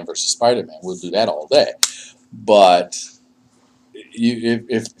Superman versus Spider-Man. We'll do that all day. But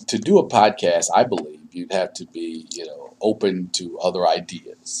if to do a podcast, I believe you'd have to be, you know, open to other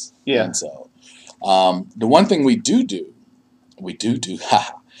ideas. Yeah. And so the one thing we do,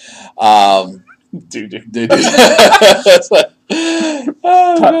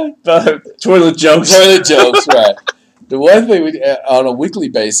 toilet jokes. Toilet jokes, right. The one thing we on a weekly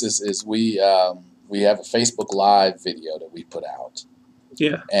basis is we have a Facebook Live video that we put out.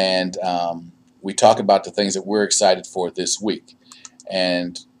 Yeah. And we talk about the things that we're excited for this week.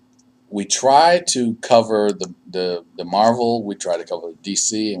 And we try to cover the Marvel, we try to cover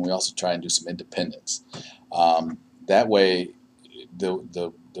DC, and we also try and do some independents. That way,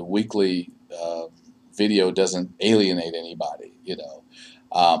 the weekly video doesn't alienate anybody, you know.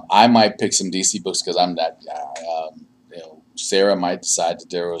 I might pick some DC books because I'm that guy. You know, Sarah might decide that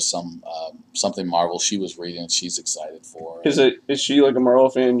there was something Marvel she was reading and she's excited for. Is she like a Marvel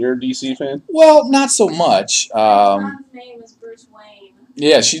fan? You're a DC fan? Well, not so much. My son's name is Bruce Wayne.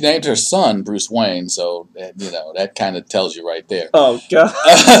 Yeah, she named her son Bruce Wayne, so you know that kind of tells you right there. Oh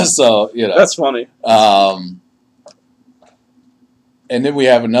God! So you know that's funny. And then we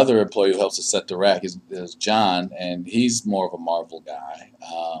have another employee who helps us set the rack, is John, and he's more of a Marvel guy.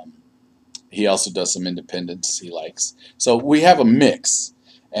 He also does some independents he likes. So we have a mix,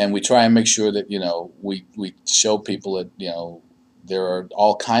 and we try and make sure that, you know, we show people that, you know, there are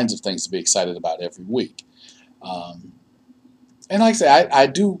all kinds of things to be excited about every week. And like I say,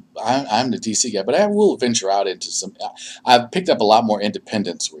 I'm the DC guy, but I will venture out into some. I've picked up a lot more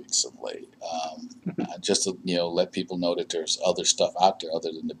independents recently, just to, you know, let people know that there's other stuff out there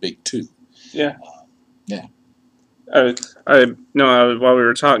other than the big two. Yeah. Yeah. While we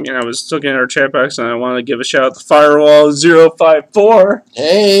were talking, I was looking at our chat box, and I want to give a shout out to Firewall 054.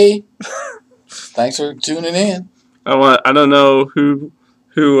 Hey, thanks for tuning in. I don't know who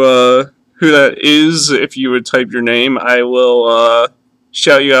who that is, if you would type your name, I will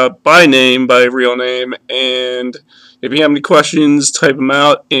shout you out by name, by real name, and if you have any questions, type them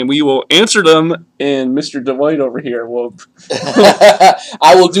out, and we will answer them. And Mr. Dwight over here will.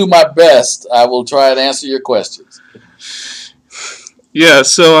 I will do my best. I will try and answer your questions. Yeah.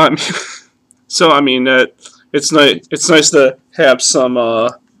 I mean that it's nice. It's nice to have something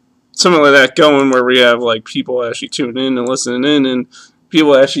like that going where we have like people actually tuning in and listening in, and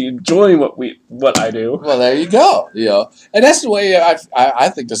people actually enjoying what I do. Well, there you go. And that's the way I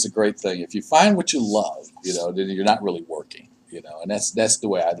think that's a great thing. If you find what you love, then you're not really working. And that's the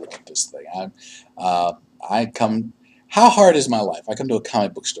way I look at this thing. I come. How hard is my life? I come to a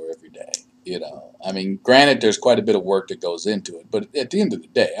comic book store every day. I mean, granted, there's quite a bit of work that goes into it, but at the end of the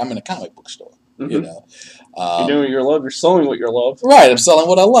day, I'm in a comic book store. Mm-hmm. You're doing what you love. You're selling what you love. Right. I'm selling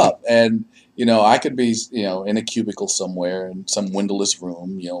what I love, and I could be in a cubicle somewhere in some windowless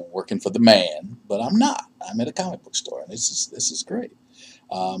room, working for the man, but I'm not. I'm at a comic book store, and this is great.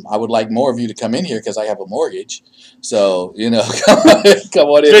 I would like more of you to come in here because I have a mortgage. So come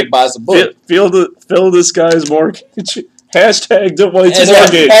on in and buy some books. Fill this guy's mortgage. Hashtag Dwight's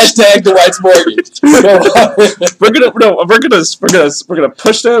mortgage. Hashtag Dwight's mortgage. We're gonna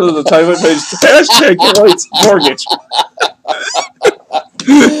push that to the title page. Hashtag Dwight's mortgage.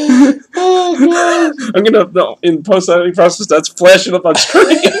 Oh, God. I'm gonna in post editing process that's flashing up on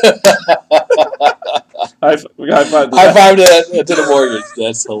screen. High five to the mortgage.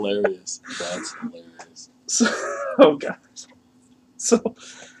 That's hilarious. Oh God.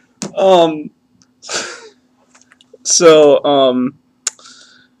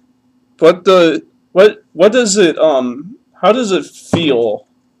 What does it how does it feel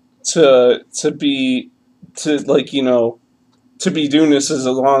to be doing this as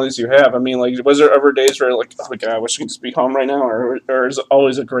long as you have? I mean, like, was there ever days where you're like, oh my God, I wish I could just be home right now, or is it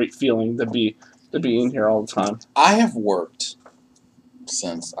always a great feeling to be in here all the time? I have worked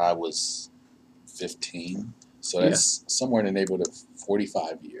since I was 15, so that's somewhere in the neighborhood of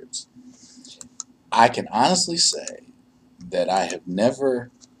 45 years. I can honestly say that I have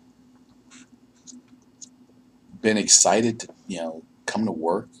never been excited to, come to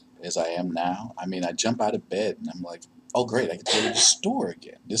work as I am now. I mean, I jump out of bed and I'm like, oh, great, I get to go to the store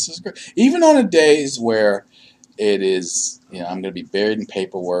again. This is great. Even on the days where it is, I'm going to be buried in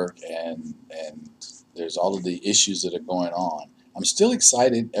paperwork and there's all of the issues that are going on, I'm still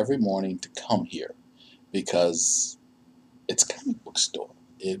excited every morning to come here because it's a comic book store.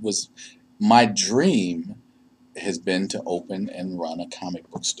 It was my dream has been to open and run a comic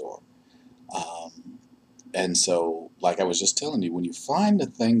book store. And so, like I was just telling you, when you find the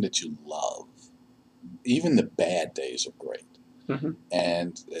thing that you love, even the bad days are great. Mm-hmm.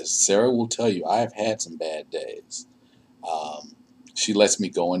 And as Sarah will tell you, I have had some bad days. She lets me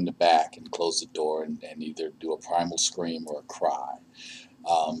go in the back and close the door and either do a primal scream or a cry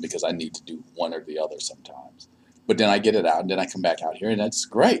because I need to do one or the other sometimes. But then I get it out, and then I come back out here, and that's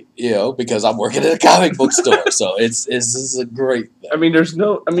great, because I'm working at a comic book store. So this is a great thing. I mean,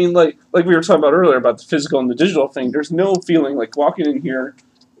 like we were talking about earlier about the physical and the digital thing. There's no feeling like walking in here,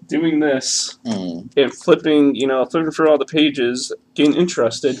 doing this, and flipping through all the pages, getting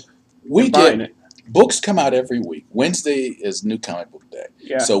interested, buying it. Books come out every week. Wednesday is New Comic Book Day.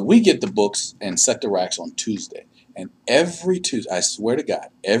 Yeah. So we get the books and set the racks on Tuesday. And every Tuesday, I swear to God,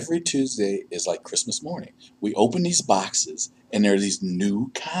 every Tuesday is like Christmas morning. We open these boxes, and there are these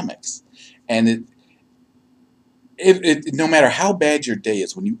new comics. And it no matter how bad your day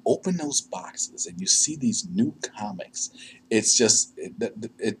is, when you open those boxes and you see these new comics, it's just,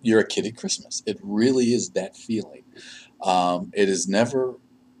 you're a kid at Christmas. It really is that feeling. It is never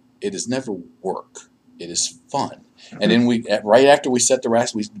work. It is fun. And then right after we set the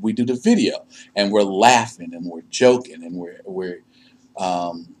racks, we do the video, and we're laughing and we're joking and we're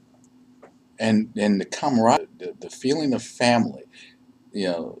and the camaraderie, the feeling of family,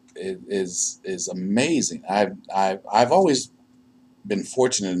 is amazing. I've always been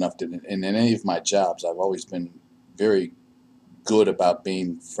fortunate enough that in any of my jobs, I've always been very good about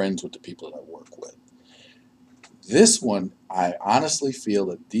being friends with the people that I work with. This one, I honestly feel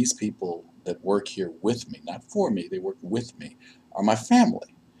that these people that work here with me, not for me, they work with me, are my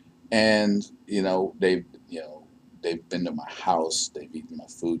family. And they've been to my house, they've eaten my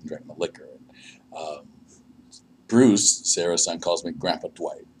food and drank my liquor. And Bruce, Sarah's son, calls me Grandpa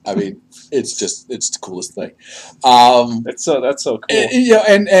Dwight. I mean, it's the coolest thing. That's so cool.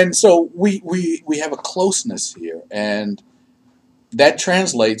 And so we have a closeness here, and that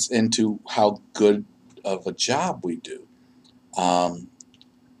translates into how good of a job we do.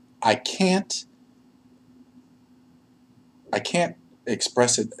 I can't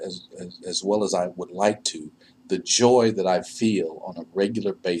express it as well as I would like to, the joy that I feel on a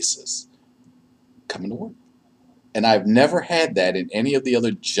regular basis coming to work. And I've never had that in any of the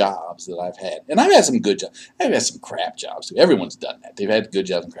other jobs that I've had. And I've had some good jobs. I've had some crap jobs too. Everyone's done that. They've had good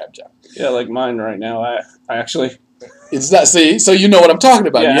jobs and crap jobs. Yeah, like mine right now. I actually. It's not, see, so you know what I'm talking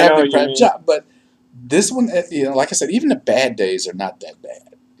about. Yeah, You I have know the what you crap mean. job. But this one, like I said, even the bad days are not that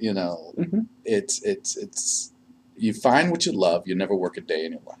bad. Mhm. It's you find what you love. You never work a day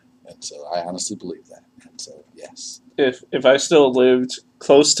in your life. And so I honestly believe that. And so, yes. If I still lived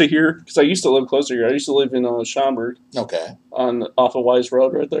close to here, because I used to live closer here. I used to live in Schaumburg Okay. off of Wise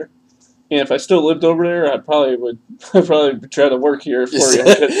Road right there. And if I still lived over there, I'd probably try to work here for you.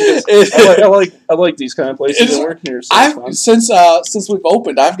 Because I like these kind of places to work here. So it's fun. Since we've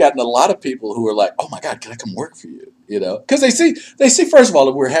opened, I've gotten a lot of people who are like, "Oh my God, can I come work for you?" Because they see first of all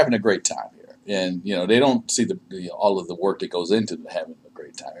that we're having a great time here, and they don't see all of the work that goes into having a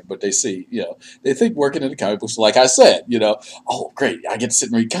great time here, but they see they think working in the comic books, like I said, oh great, I get to sit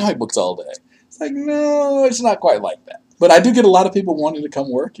and read comic books all day. It's like, no, it's not quite like that. But I do get a lot of people wanting to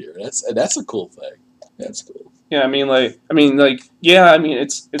come work here. That's a cool thing. That's cool. Yeah, it's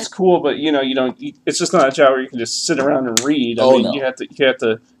cool, but you don't. It's just not a job where you can just sit around and read. No. You have to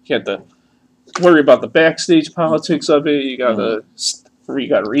worry about the backstage politics of it. You got to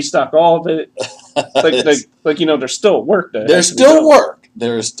restock all of it. There's still work there. There's still work.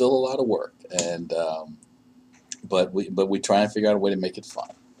 There is still a lot of work, and but we try and figure out a way to make it fun.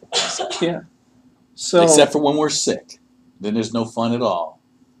 Yeah. So except for when we're sick, then there's no fun at all.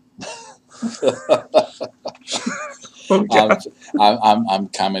 I'm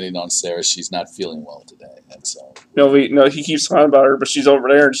commenting on Sarah. She's not feeling well today, and so he keeps talking about her, but she's over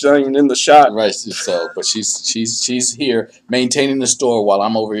there and she's not even in the shot. Right. So, but she's here maintaining the store while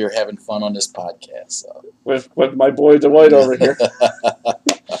I'm over here having fun on this podcast. So with my boy Dwight over here,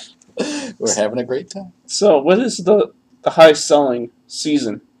 we're having a great time. So, what is the high selling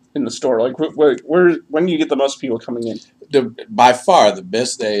season in the store? Like, when do you get the most people coming in? By far, the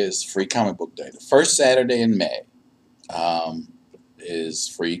best day is Free Comic Book Day. The first Saturday in May is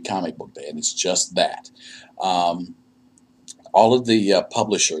Free Comic Book Day, and it's just that. All of the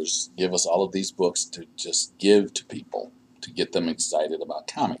publishers give us all of these books to just give to people to get them excited about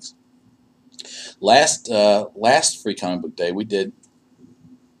comics. Last Free Comic Book Day, we did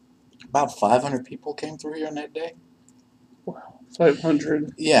about 500 people came through here on that day. Wow,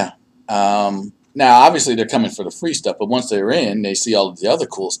 500. Yeah. Now, obviously, they're coming for the free stuff, but once they're in, they see all of the other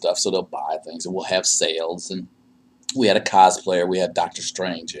cool stuff, so they'll buy things, and we'll have sales. And we had a cosplayer. We had Doctor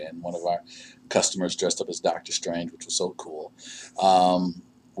Strange in. One of our customers dressed up as Doctor Strange, which was so cool.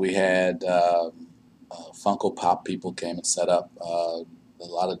 We had Funko Pop people came and set up a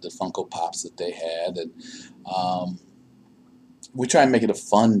lot of the Funko Pops that they had, and we try and make it a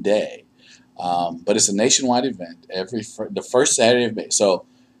fun day. But it's a nationwide event the first Saturday of May. So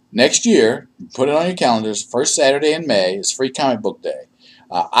next year, put it on your calendars. First Saturday in May is Free Comic Book Day.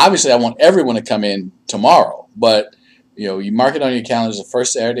 Obviously, I want everyone to come in tomorrow, but you mark it on your calendars. The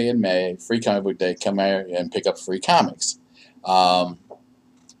first Saturday in May, Free Comic Book Day. Come here and pick up free comics.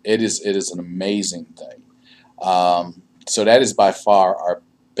 It is an amazing thing. So that is by far our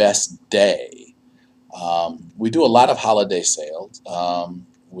best day. We do a lot of holiday sales.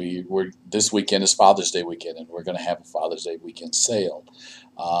 This weekend is Father's Day weekend, and we're going to have a Father's Day weekend sale.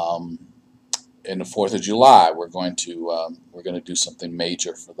 In the 4th of July, we're going to do something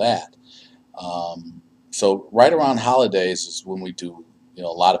major for that. So right around holidays is when we do, a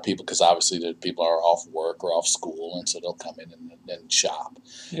lot of people, because obviously the people are off work or off school, and so they'll come in and shop.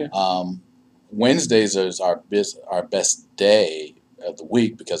 Yeah. Wednesdays is our best day of the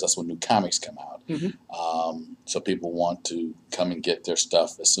week because that's when new comics come out. Mm-hmm. So people want to come and get their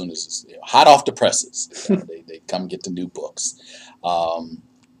stuff as soon as it's hot off the presses. They come get the new books.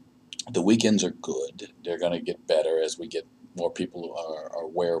 The weekends are good. They're going to get better as we get more people who are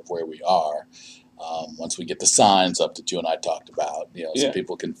aware of where we are. Once we get the signs up that you and I talked about, so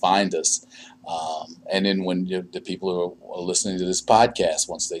people can find us. And then when the people who are listening to this podcast,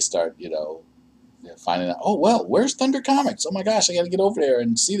 once they start, finding out, oh, well, where's Thunder Comics? Oh my gosh, I got to get over there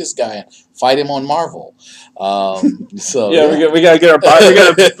and see this guy and fight him on Marvel. So we got to get we got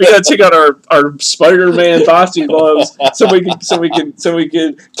to take out our Spider-Man boxing gloves so we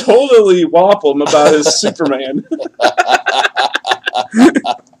can totally whop him about his Superman.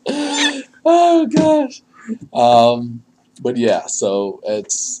 Oh gosh. But yeah, so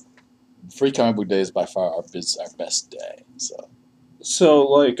it's Free Comic Book Day is by far our best day. So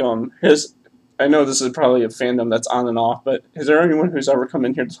like I know this is probably a fandom that's on and off, but is there anyone who's ever come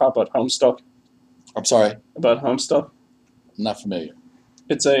in here to talk about Homestuck? I'm sorry. About Homestuck? not familiar.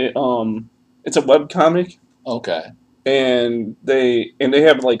 It's a web comic, Okay. and they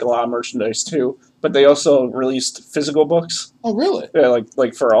have like a lot of merchandise too. But they also released physical books, Oh, really? yeah,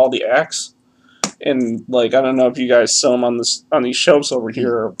 like for all the acts. And like I don't know if you guys sell them on these shelves over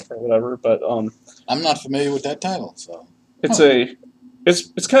here or whatever, but I'm not familiar with that title, so. it's Huh.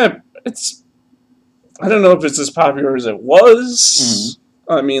 it's kind of it's I don't know if it's as popular as it was.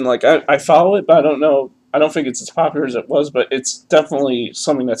 I mean, like I follow it, but I don't know. I don't think it's as popular as it was, but it's definitely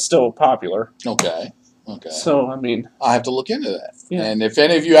something that's still popular. Okay. Okay. So I mean, I'll have to look into that. Yeah. And if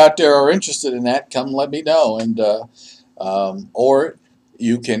any of you out there are interested in that, come let me know. And or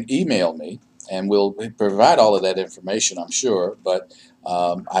you can email me, and we'll provide all of that information, I'm sure. But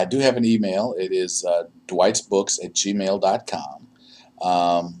I do have an email. It is dwightsbooks@gmail.com.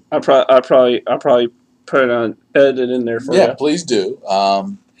 I'll probably put it on edit in there for Yeah, you. please do.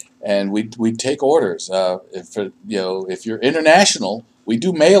 And we take orders. If you're international, we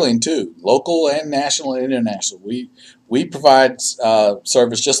do mailing too, local and national and international. We provide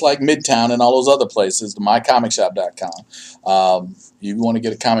service just like Midtown and all those other places. The mycomicshop.com. You want to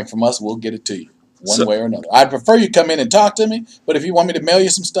get a comic from us, we'll get it to you one way or another. I'd prefer you come in and talk to me, but if you want me to mail you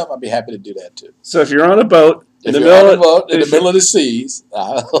some stuff, I'd be happy to do that too. So if you're on a boat in the middle of the seas,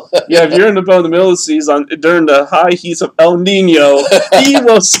 yeah, if you're in the boat in the middle of the seas during the high heat of El Nino, he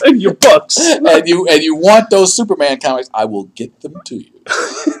will send you books. and you want those Superman comics, I will get them to you.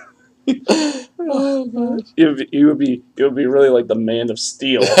 Oh, gosh. You would be really like the Man of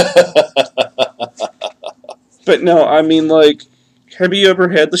Steel. But no, I mean, like, have you ever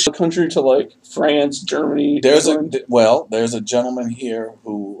had the country to like France, Germany? There's England? there's a gentleman here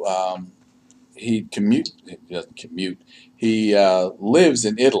who he doesn't commute. He lives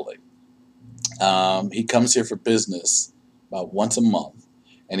in Italy. He comes here for business about once a month,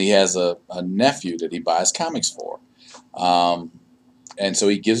 and he has a nephew that he buys comics for. And so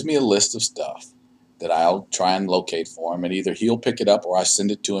he gives me a list of stuff that I'll try and locate for him, and either he'll pick it up or I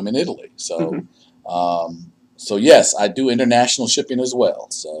send it to him in Italy. So, so yes, I do international shipping as well.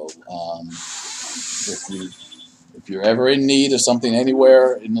 So, if you're ever in need of something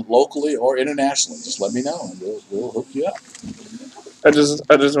anywhere, locally or internationally, just let me know, and we'll hook you up. I just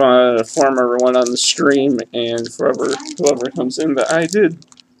want to inform everyone on the stream and whoever comes in that I did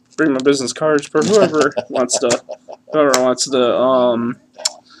bring my business cards for whoever wants to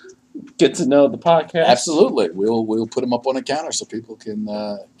get to know the podcast. Absolutely, we'll put them up on a counter so people can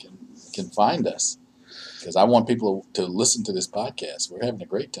find us, because I want people to listen to this podcast. We're having a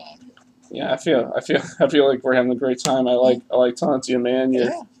great time here. Yeah, I feel like we're having a great time. I like talking to you, man.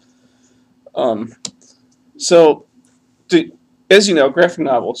 Yeah. So, as you know, graphic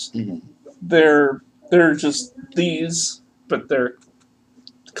novels, Mhm. they're just these, but they're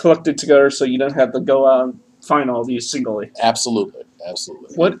collected together, so you don't have to go out and find all these singly. Absolutely.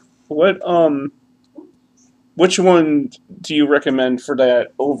 Which one do you recommend for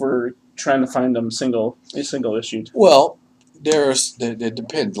that over trying to find them single issued? Well, it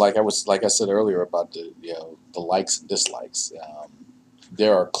depends. Like I said earlier about the likes and dislikes.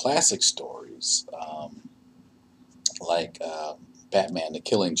 There are classic stories like Batman: The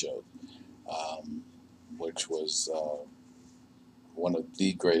Killing Joke, which was one of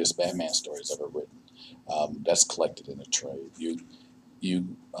the greatest Batman stories ever written. That's collected in a trade.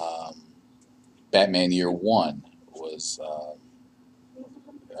 Batman Year One was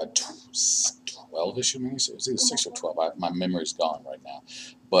a 12-issue miniseries. It was either 6 or 12. My memory's gone right now.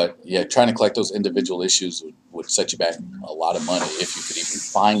 But yeah, trying to collect those individual issues would set you back a lot of money if you could even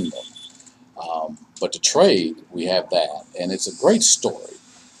find them. But the trade, we have that, and it's a great story.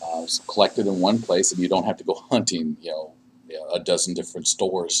 It's collected in one place, and you don't have to go hunting, a dozen different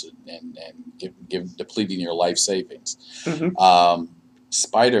stores and depleting your life savings. Mm-hmm.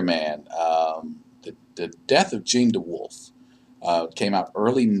 Spider-Man, the Death of Gene DeWolf came out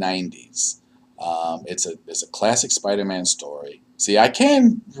early 90s. It's a classic Spider-Man story. See, I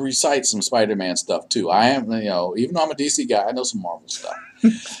can recite some Spider-Man stuff too. I am, even though I'm a DC guy, I know some Marvel stuff.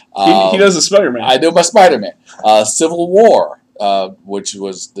 He knows the Spider-Man. I know my Spider-Man. Civil War, which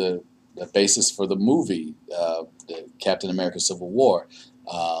was the basis for the movie, the Captain America Civil War,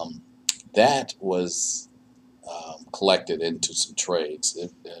 that was collected into some trades,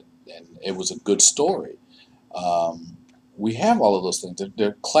 and it was a good story. We have all of those things.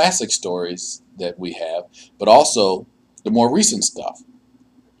 They're classic stories that we have, but also the more recent stuff.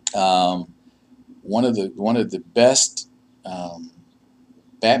 One of the best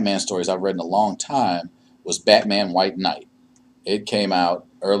Batman stories I've read in a long time was Batman White Knight. It came out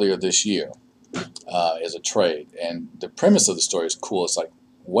earlier this year as a trade, and the premise of the story is cool. It's like,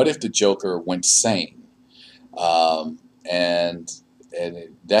 what if the Joker went sane?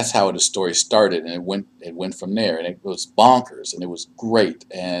 that's how the story started, and it went from there, and it was bonkers, and it was great,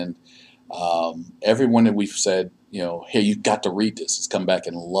 and everyone that we've said, hey, you got to read this, has come back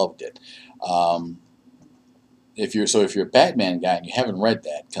and loved it. If you're a Batman guy and you haven't read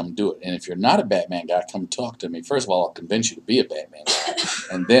that, come do it. And if you're not a Batman guy, come talk to me. First of all, I'll convince you to be a Batman guy,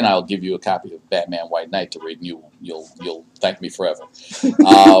 and then I'll give you a copy of Batman White Knight to read, and you'll thank me forever.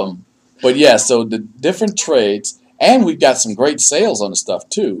 But yeah, so the different trades, and we've got some great sales on the stuff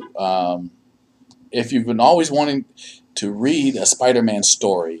too. If you've been always wanting to read a Spider-Man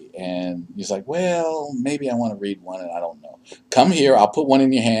story, and you're like, well, maybe I want to read one, and I don't know. Come here, I'll put one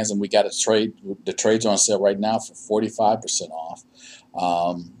in your hands, and we got a trade. The trade's on sale right now for 45% off.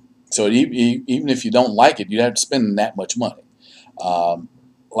 So even if you don't like it, you'd have to spend that much money.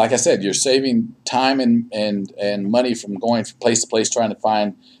 Like I said, you're saving time and money from going from place to place trying to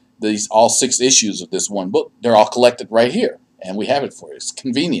find all 6 issues of this one book. They're all collected right here, and we have it for you. It's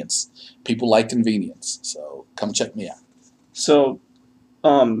convenience. People like convenience, so come check me out. So,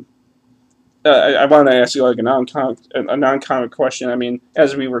 I want to ask you like a non-comic question. I mean,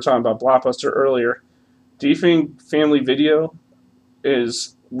 as we were talking about Blockbuster earlier, do you think Family Video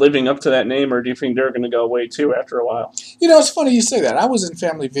is living up to that name, or do you think they're going to go away too after a while? It's funny you say that. I was in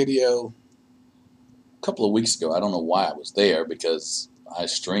Family Video a couple of weeks ago. I don't know why I was there because I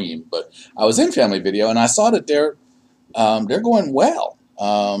stream, but I was in Family Video and I saw that they're going well.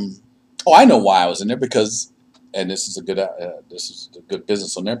 I know why I was in there because, and this is a good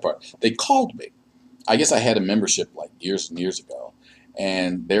business on their part. They called me. I guess I had a membership like years and years ago,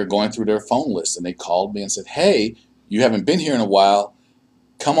 and they're going through their phone list, and they called me and said, "Hey, you haven't been here in a while.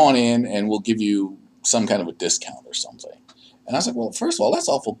 Come on in, and we'll give you some kind of a discount or something." And I was like, "Well, first of all, that's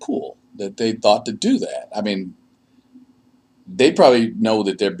awful cool that they thought to do that. I mean, they probably know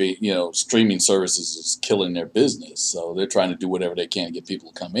that streaming services is killing their business, so they're trying to do whatever they can to get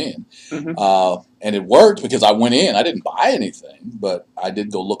people to come in." Mm-hmm. And it worked because I went in. I didn't buy anything, but I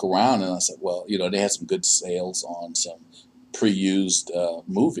did go look around, and I said, well, they had some good sales on some pre-used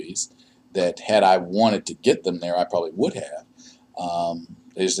movies that had I wanted to get them there, I probably would have.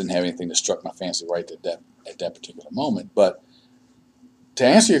 They just didn't have anything that struck my fancy right at that particular moment. But to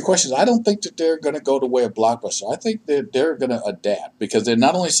answer your questions, I don't think that they're going to go the way of Blockbuster. I think that they're going to adapt because they're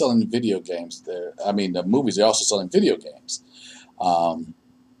not only selling video games. The movies, they're also selling video games.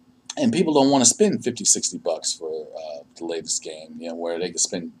 And people don't want to spend $50, $60 for the latest game, where they can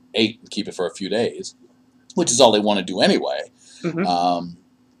spend $8 and keep it for a few days, which is all they want to do anyway. Mm-hmm.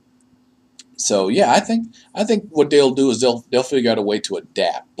 So yeah, I think what they'll do is they'll figure out a way to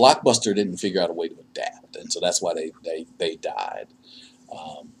adapt. Blockbuster didn't figure out a way to adapt, and so that's why they died.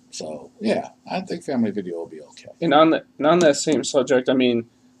 So yeah, I think Family Video will be okay. And on that same subject, I mean,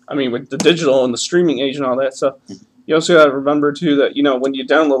 with the digital and the streaming age and all that stuff, you also got to remember too that when you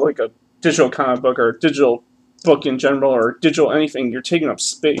download like a digital comic book or a digital book in general or digital anything, you're taking up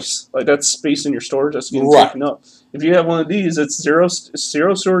space. Like that's space in your storage that's getting taken up. If you have one of these, it's zero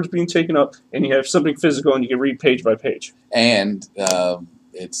storage being taken up, and you have something physical, and you can read page by page. And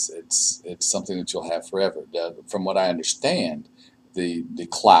it's something that you'll have forever. From what I understand, the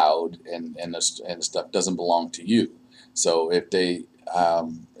cloud and the stuff doesn't belong to you. So if they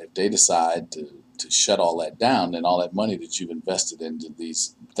decide to shut all that down, then all that money that you've invested into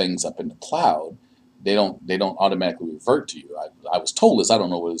these things up in the cloud, they don't automatically revert to you. I was told this. I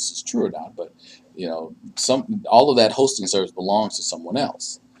don't know whether this is true or not, but all of that hosting service belongs to someone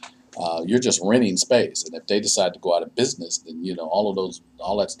else. You're just renting space, and if they decide to go out of business, then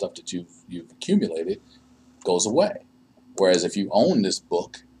all that stuff that you've accumulated goes away. Whereas if you own this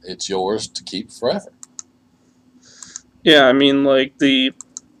book, it's yours to keep forever. Yeah,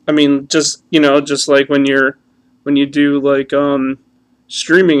 just like when you do like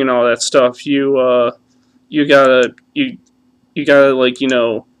streaming and all that stuff, you gotta like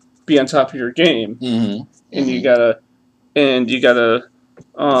be on top of your game, mm-hmm. and you gotta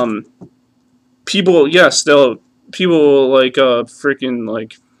people like freaking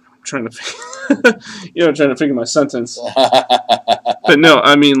like trying to figure my sentence. But no,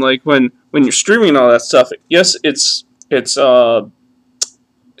 I mean like when you're streaming and all that stuff, yes, it's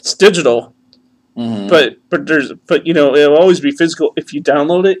digital, mm-hmm. but it'll always be physical if you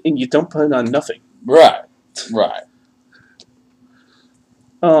download it and you don't put it on nothing. Right.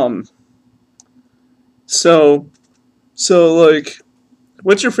 So like,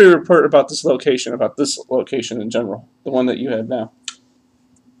 what's your favorite part about this location in general, the one that you have now?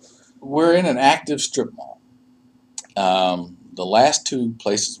 We're in an active strip mall. The last 2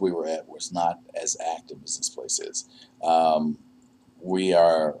 places we were at was not as active as this place is. We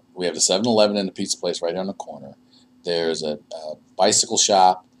have the 7-Eleven and the pizza place right on the corner. There's a bicycle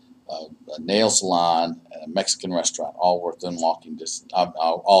shop, a nail salon, and a Mexican restaurant, all within walking distance,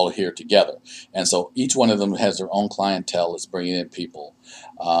 all here together. And so each one of them has their own clientele that's bringing in people.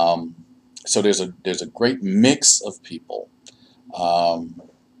 So there's a great mix of people.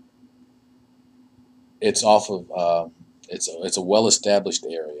 It's off of it's a well established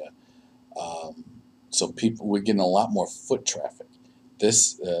area. So we're getting a lot more foot traffic.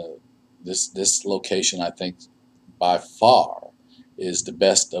 This location, I think, by far is the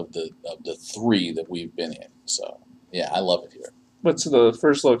best of the three that we've been in. So yeah, I love it here. What's the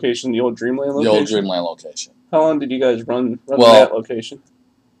first location? The old Dreamland The location? old Dreamland location. How long did you guys run Well, that location?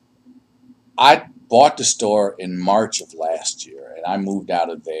 I bought the store in March of last year, and I moved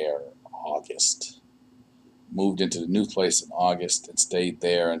out of there August. Moved into the new place in August and stayed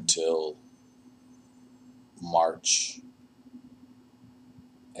there until March.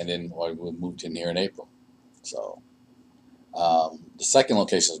 And then we moved in here in April. So the second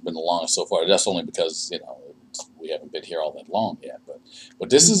location has been the longest so far. That's only because we haven't been here all that long yet. But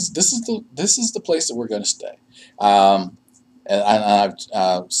this is the place that we're going to stay.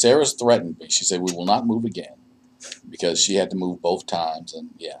 Sarah's threatened me. She said we will not move again because she had to move both times,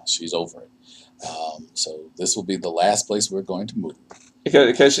 and yeah, she's over it. So this will be the last place we're going to move.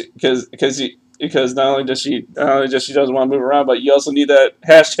 Because not only does she doesn't want to move around, but you also need that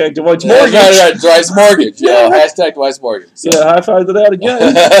hashtag Dwight's Mortgage. Right, Dwight's Mortgage. Yeah, hashtag Dwight's Mortgage. So. Yeah, high five to that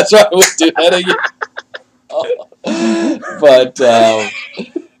again. That's right, we'll do that again. But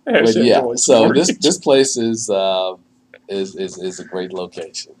yeah, so this place is a great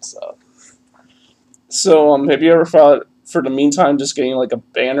location. So have you ever thought, for the meantime, just getting like a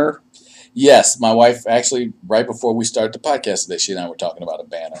banner? Yes, my wife actually, right before we started the podcast today, she and I were talking about a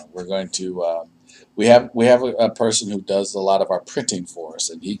banner. We're going to we have a person who does a lot of our printing for us,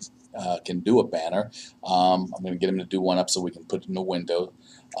 and he can do a banner. I'm going to get him to do one up so we can put it in the window,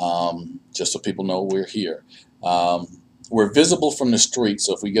 just so people know we're here. We're visible from the street,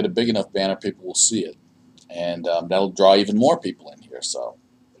 so if we get a big enough banner, people will see it, and that'll draw even more people in here. So.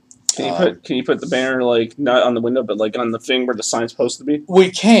 Can you put the banner like not on the window, but like on the thing where the sign's supposed to be?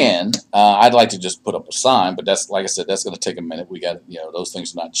 We can. I'd like to just put up a sign, but that's, like I said, that's going to take a minute. We got those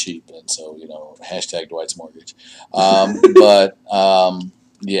things are not cheap, and so hashtag Dwight's Mortgage.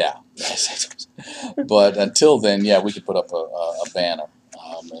 Yeah. But until then, yeah, we could put up a banner,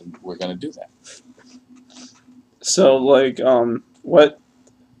 and we're going to do that. So like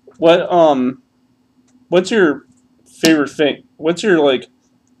what's your favorite thing? What's your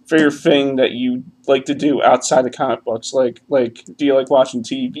favorite thing that you like to do outside of comic books? Like do you like watching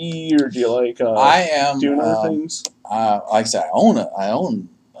TV, or do you like doing other things? Like I said, I own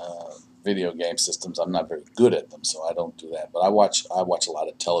video game systems. I'm not very good at them, so I don't do that. But I watch a lot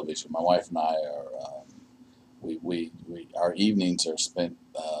of television. My wife and I are our evenings are spent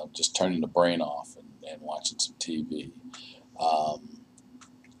just turning the brain off and watching some TV.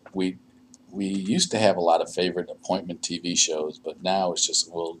 We used to have a lot of favorite appointment TV shows, but now it's just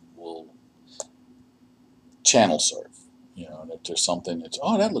we'll channel surf. And if there's something that's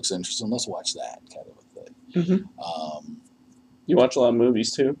that looks interesting, let's watch that kind of a thing. Mm-hmm. You watch a lot of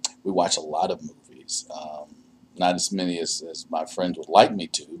movies too? We watch a lot of movies. Not as many as my friends would like me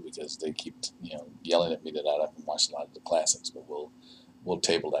to, because they keep yelling at me that I haven't watched a lot of the classics. But we'll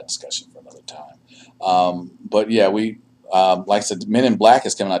table that discussion for another time. But yeah, like I said, Men in Black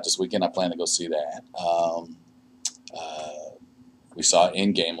is coming out this weekend. I plan to go see that. We saw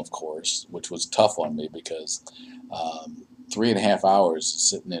Endgame, of course, which was tough on me because 3.5 hours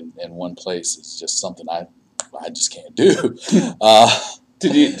sitting in one place is just something I just can't do.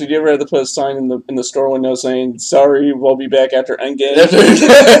 Did you ever have to put a sign in the store window saying, "Sorry, we'll be back after Endgame"?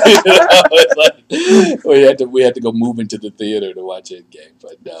 We had to go move into the theater to watch Endgame,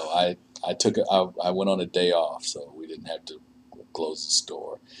 but no, I went on a day off, so we didn't have to close the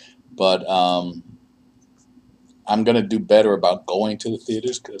store. But I'm gonna do better about going to the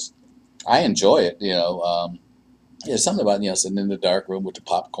theaters because I enjoy it. There's something about sitting in the dark room with the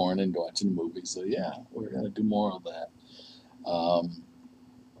popcorn and watching the movie. So yeah, we're gonna do more of that.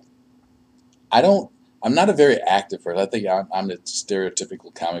 I'm not a very active person. I think I'm the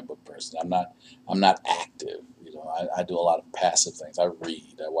stereotypical comic book person. I'm not active. I do a lot of passive things. I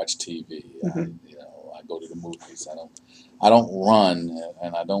read. I watch TV. Mm-hmm. I go to the movies. I don't run,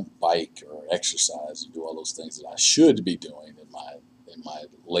 and I don't bike or exercise or do all those things that I should be doing in my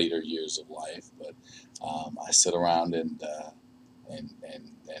later years of life. But I sit around and I'm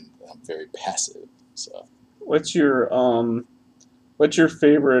very passive. So what's your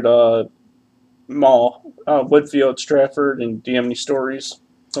favorite mall? Woodfield, Stratford, and do you have any stories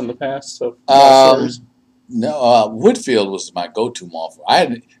from the past? So stories? No, Woodfield was my go-to mall.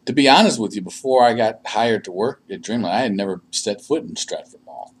 To be honest with you, before I got hired to work at Dreamland, I had never set foot in Stratford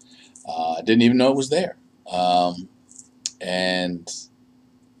Mall. I didn't even know it was there. And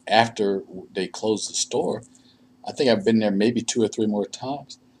after they closed the store, I think I've been there maybe 2 or 3 more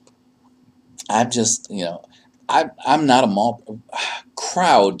times. I'm just, I'm not a mall.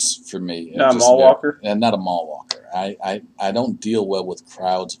 Crowds for me. Not a mall walker? Not a mall walker. I don't deal well with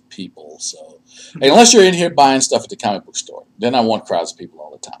crowds of people. So unless you're in here buying stuff at the comic book store, then I want crowds of people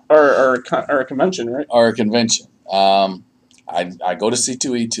all the time. Or a convention, right? Or a convention. I go to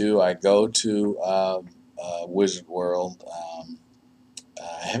C2E2. I go to Wizard World.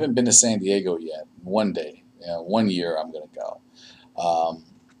 I haven't been to San Diego yet. One day, 1 year, I'm going to go.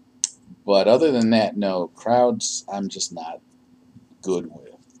 But other than that, no, crowds I'm just not good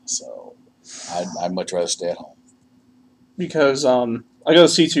with. So I'd much rather stay at home. Because I go to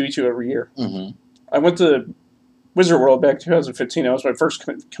C2E2 every year. Mm-hmm. I went to Wizard World back in 2015. That was my first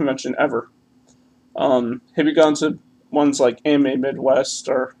convention ever. Have you gone to ones like Anime Midwest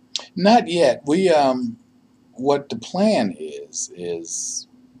or? Not yet. We what the plan is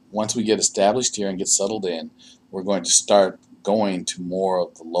once we get established here and get settled in, we're going to start going to more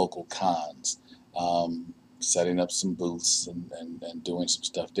of the local cons, setting up some booths and doing some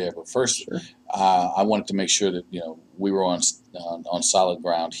stuff there. But first, Sure. I wanted to make sure that we were on solid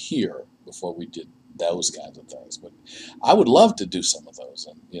ground here before we did those kinds of things. But I would love to do some of those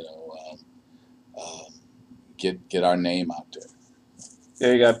and get our name out there.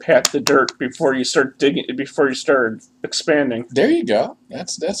 Yeah, you gotta pat the dirt before you start digging. Before you start expanding. There you go.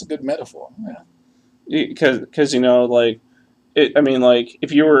 That's a good metaphor. Yeah. Because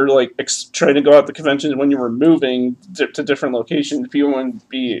if you were trying to go out the convention when you were moving to different locations, people wouldn't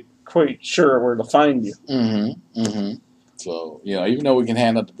be quite sure where to find you. Mm-hmm. Mm-hmm. So even though we can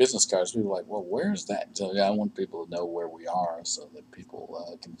hand out the business cards, people are like, well, where's that? So I want people to know where we are so that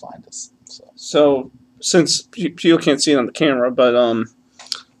people can find us. So since people can't see it on the camera, but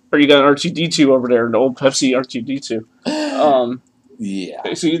or you got an R2D2 over there, the old Pepsi R2D2. Yeah.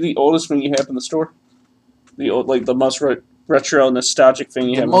 Is he the oldest thing you have in the store? The old, the most retro nostalgic thing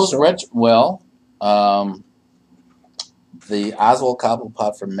you have in the store? Well, the Oswald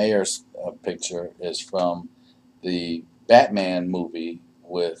Cobblepot from Mayor's picture is from the Batman movie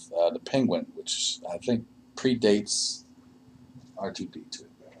with the Penguin, which I think predates R2D2.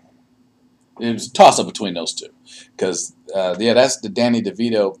 It was a toss-up between those two. Because, that's the Danny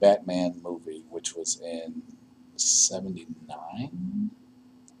DeVito Batman movie, which was in 79?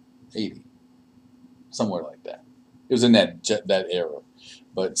 80. Somewhere like that. It was in that era.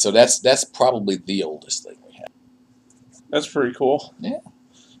 But so that's probably the oldest thing we have. That's pretty cool. Yeah.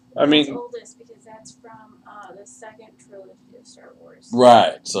 I mean, It's oldest because that's from the second trilogy of Star Wars.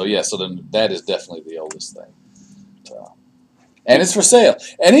 Right. So so then that is definitely the oldest thing. So, and it's for sale.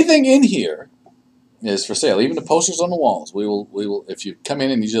 Anything in here is for sale. Even the posters on the walls. We will. If you come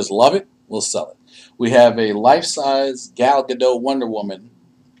in and you just love it, we'll sell it. We have a life-size Gal Gadot Wonder Woman,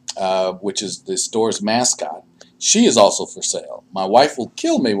 which is the store's mascot. She is also for sale. My wife will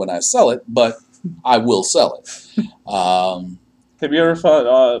kill me when I sell it, but I will sell it. Have you ever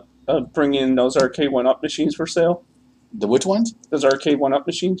thought of bringing those arcade one-up machines for sale? The which ones? Those arcade one-up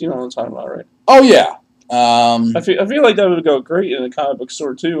machines. You know what I'm talking about, right? Oh yeah. I feel like that would go great in a comic book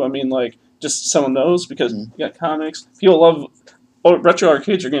store too. I mean, just some of those because you got comics. People love retro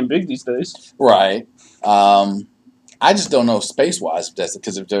arcades are getting big these days. Right. I just don't know space-wise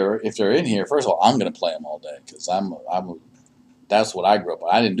because if they're in here, first of all, I'm going to play them all day because that's what I grew up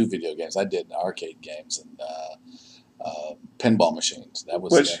on. I didn't do video games. I did arcade games and pinball machines.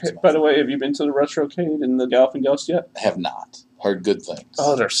 Which, by the way, have you been to the Retrocade in the Galloping Ghost yet? Have not. Heard good things.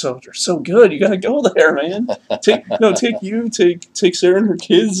 Oh, they're so good. You gotta go there, man. Take Sarah and her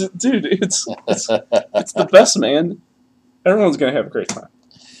kids, dude. It's the best, man. Everyone's gonna have a great time.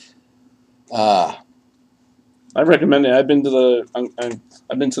 I recommend it. I've been to the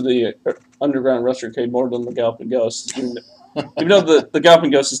underground Retrocade more than the Galloping Ghost, even though the Galloping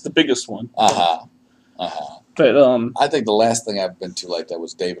Ghost is the biggest one. But I think the last thing I've been to like that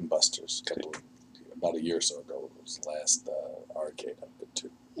was Dave and Buster's about a year or so ago. It was the last arcade I've been to.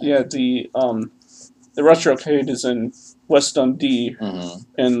 Yeah, the Retrocade is in West Dundee,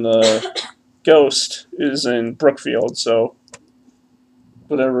 and the Ghost is in Brookfield. So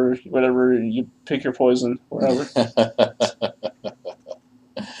whatever you pick your poison, wherever.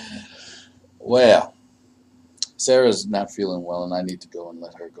 Well, Sarah's not feeling well, and I need to go and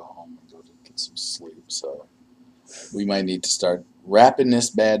let her go home and go to get some sleep. So we might need to start wrapping this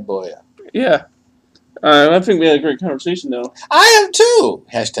bad boy up. Yeah. I think we had a great conversation, though. I am too.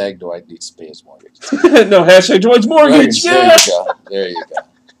 Hashtag Dwight needs to pay his mortgage. No, hashtag Dwight's mortgage. Yeah. There you go.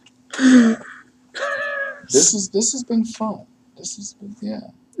 This has been fun. This has been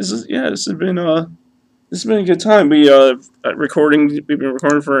This has been a good time. We've been recording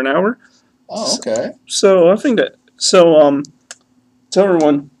for an hour. Oh, okay. So I think that tell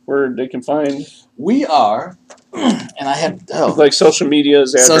everyone where they can find. We are, and I have like social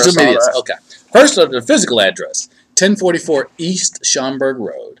medias, address, social medias. all that. Okay. First, the physical address: 1044 East Schaumburg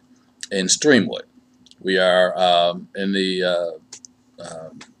Road in Streamwood. We are in the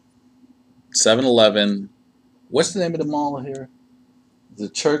 7-Eleven. What's the name of the mall here? The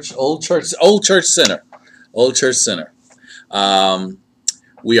church, Old Church Center. Old Church Center.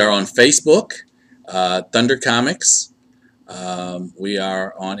 We are on Facebook, Thunder Comics. We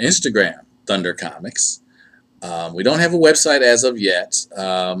are on Instagram, Thunder Comics. We don't have a website as of yet.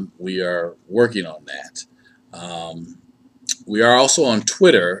 We are working on that. We are also on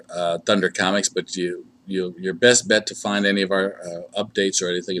Twitter, Thunder Comics, but your best bet to find any of our updates or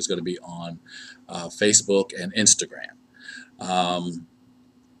anything is going to be on Facebook and Instagram.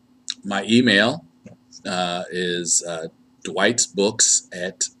 My email is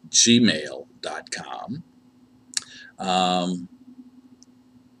dwightsbooks@gmail.com.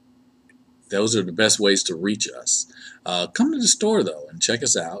 Those are the best ways to reach us. Come to the store, though, and check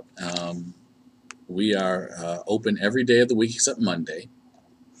us out. We are open every day of the week except Monday.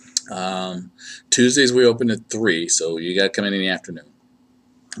 Tuesdays we open at 3, so you got to come in the afternoon.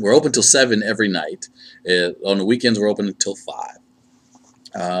 We're open till 7 every night. On the weekends we're open until 5.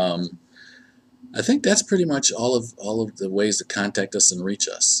 I think that's pretty much all of the ways to contact us and reach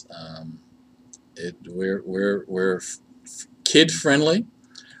us. We're kid friendly.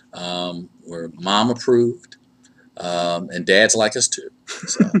 We're mom approved, and dads like us too.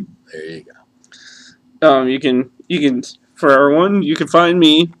 So there you go. You can for everyone, you can find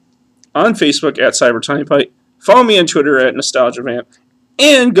me on Facebook at CyberTinyPipe. Follow me on Twitter at NostalgiaVamp.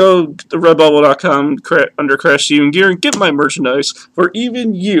 And go to redbubble.com under Crash Steven Gear and get my merchandise for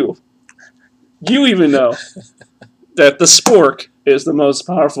even you. You even know that the Spork is the most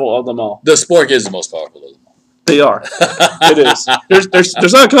powerful of them all. The Spork is the most powerful of them all. They are. It is.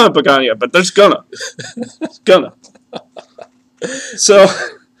 There's not a comic book on it yet, but there's gonna. It's gonna. So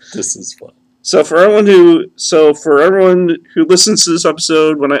this is fun. So for everyone who listens to this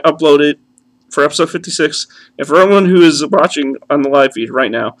episode when I upload it for episode 56, and for everyone who is watching on the live feed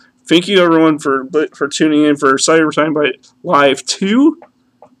right now, thank you everyone for tuning in for CyberTinyPipe Live 2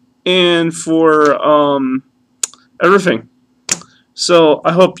 and for everything. So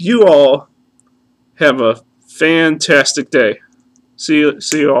I hope you all have a fantastic day. See you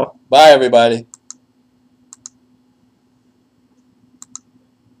all. Bye, everybody.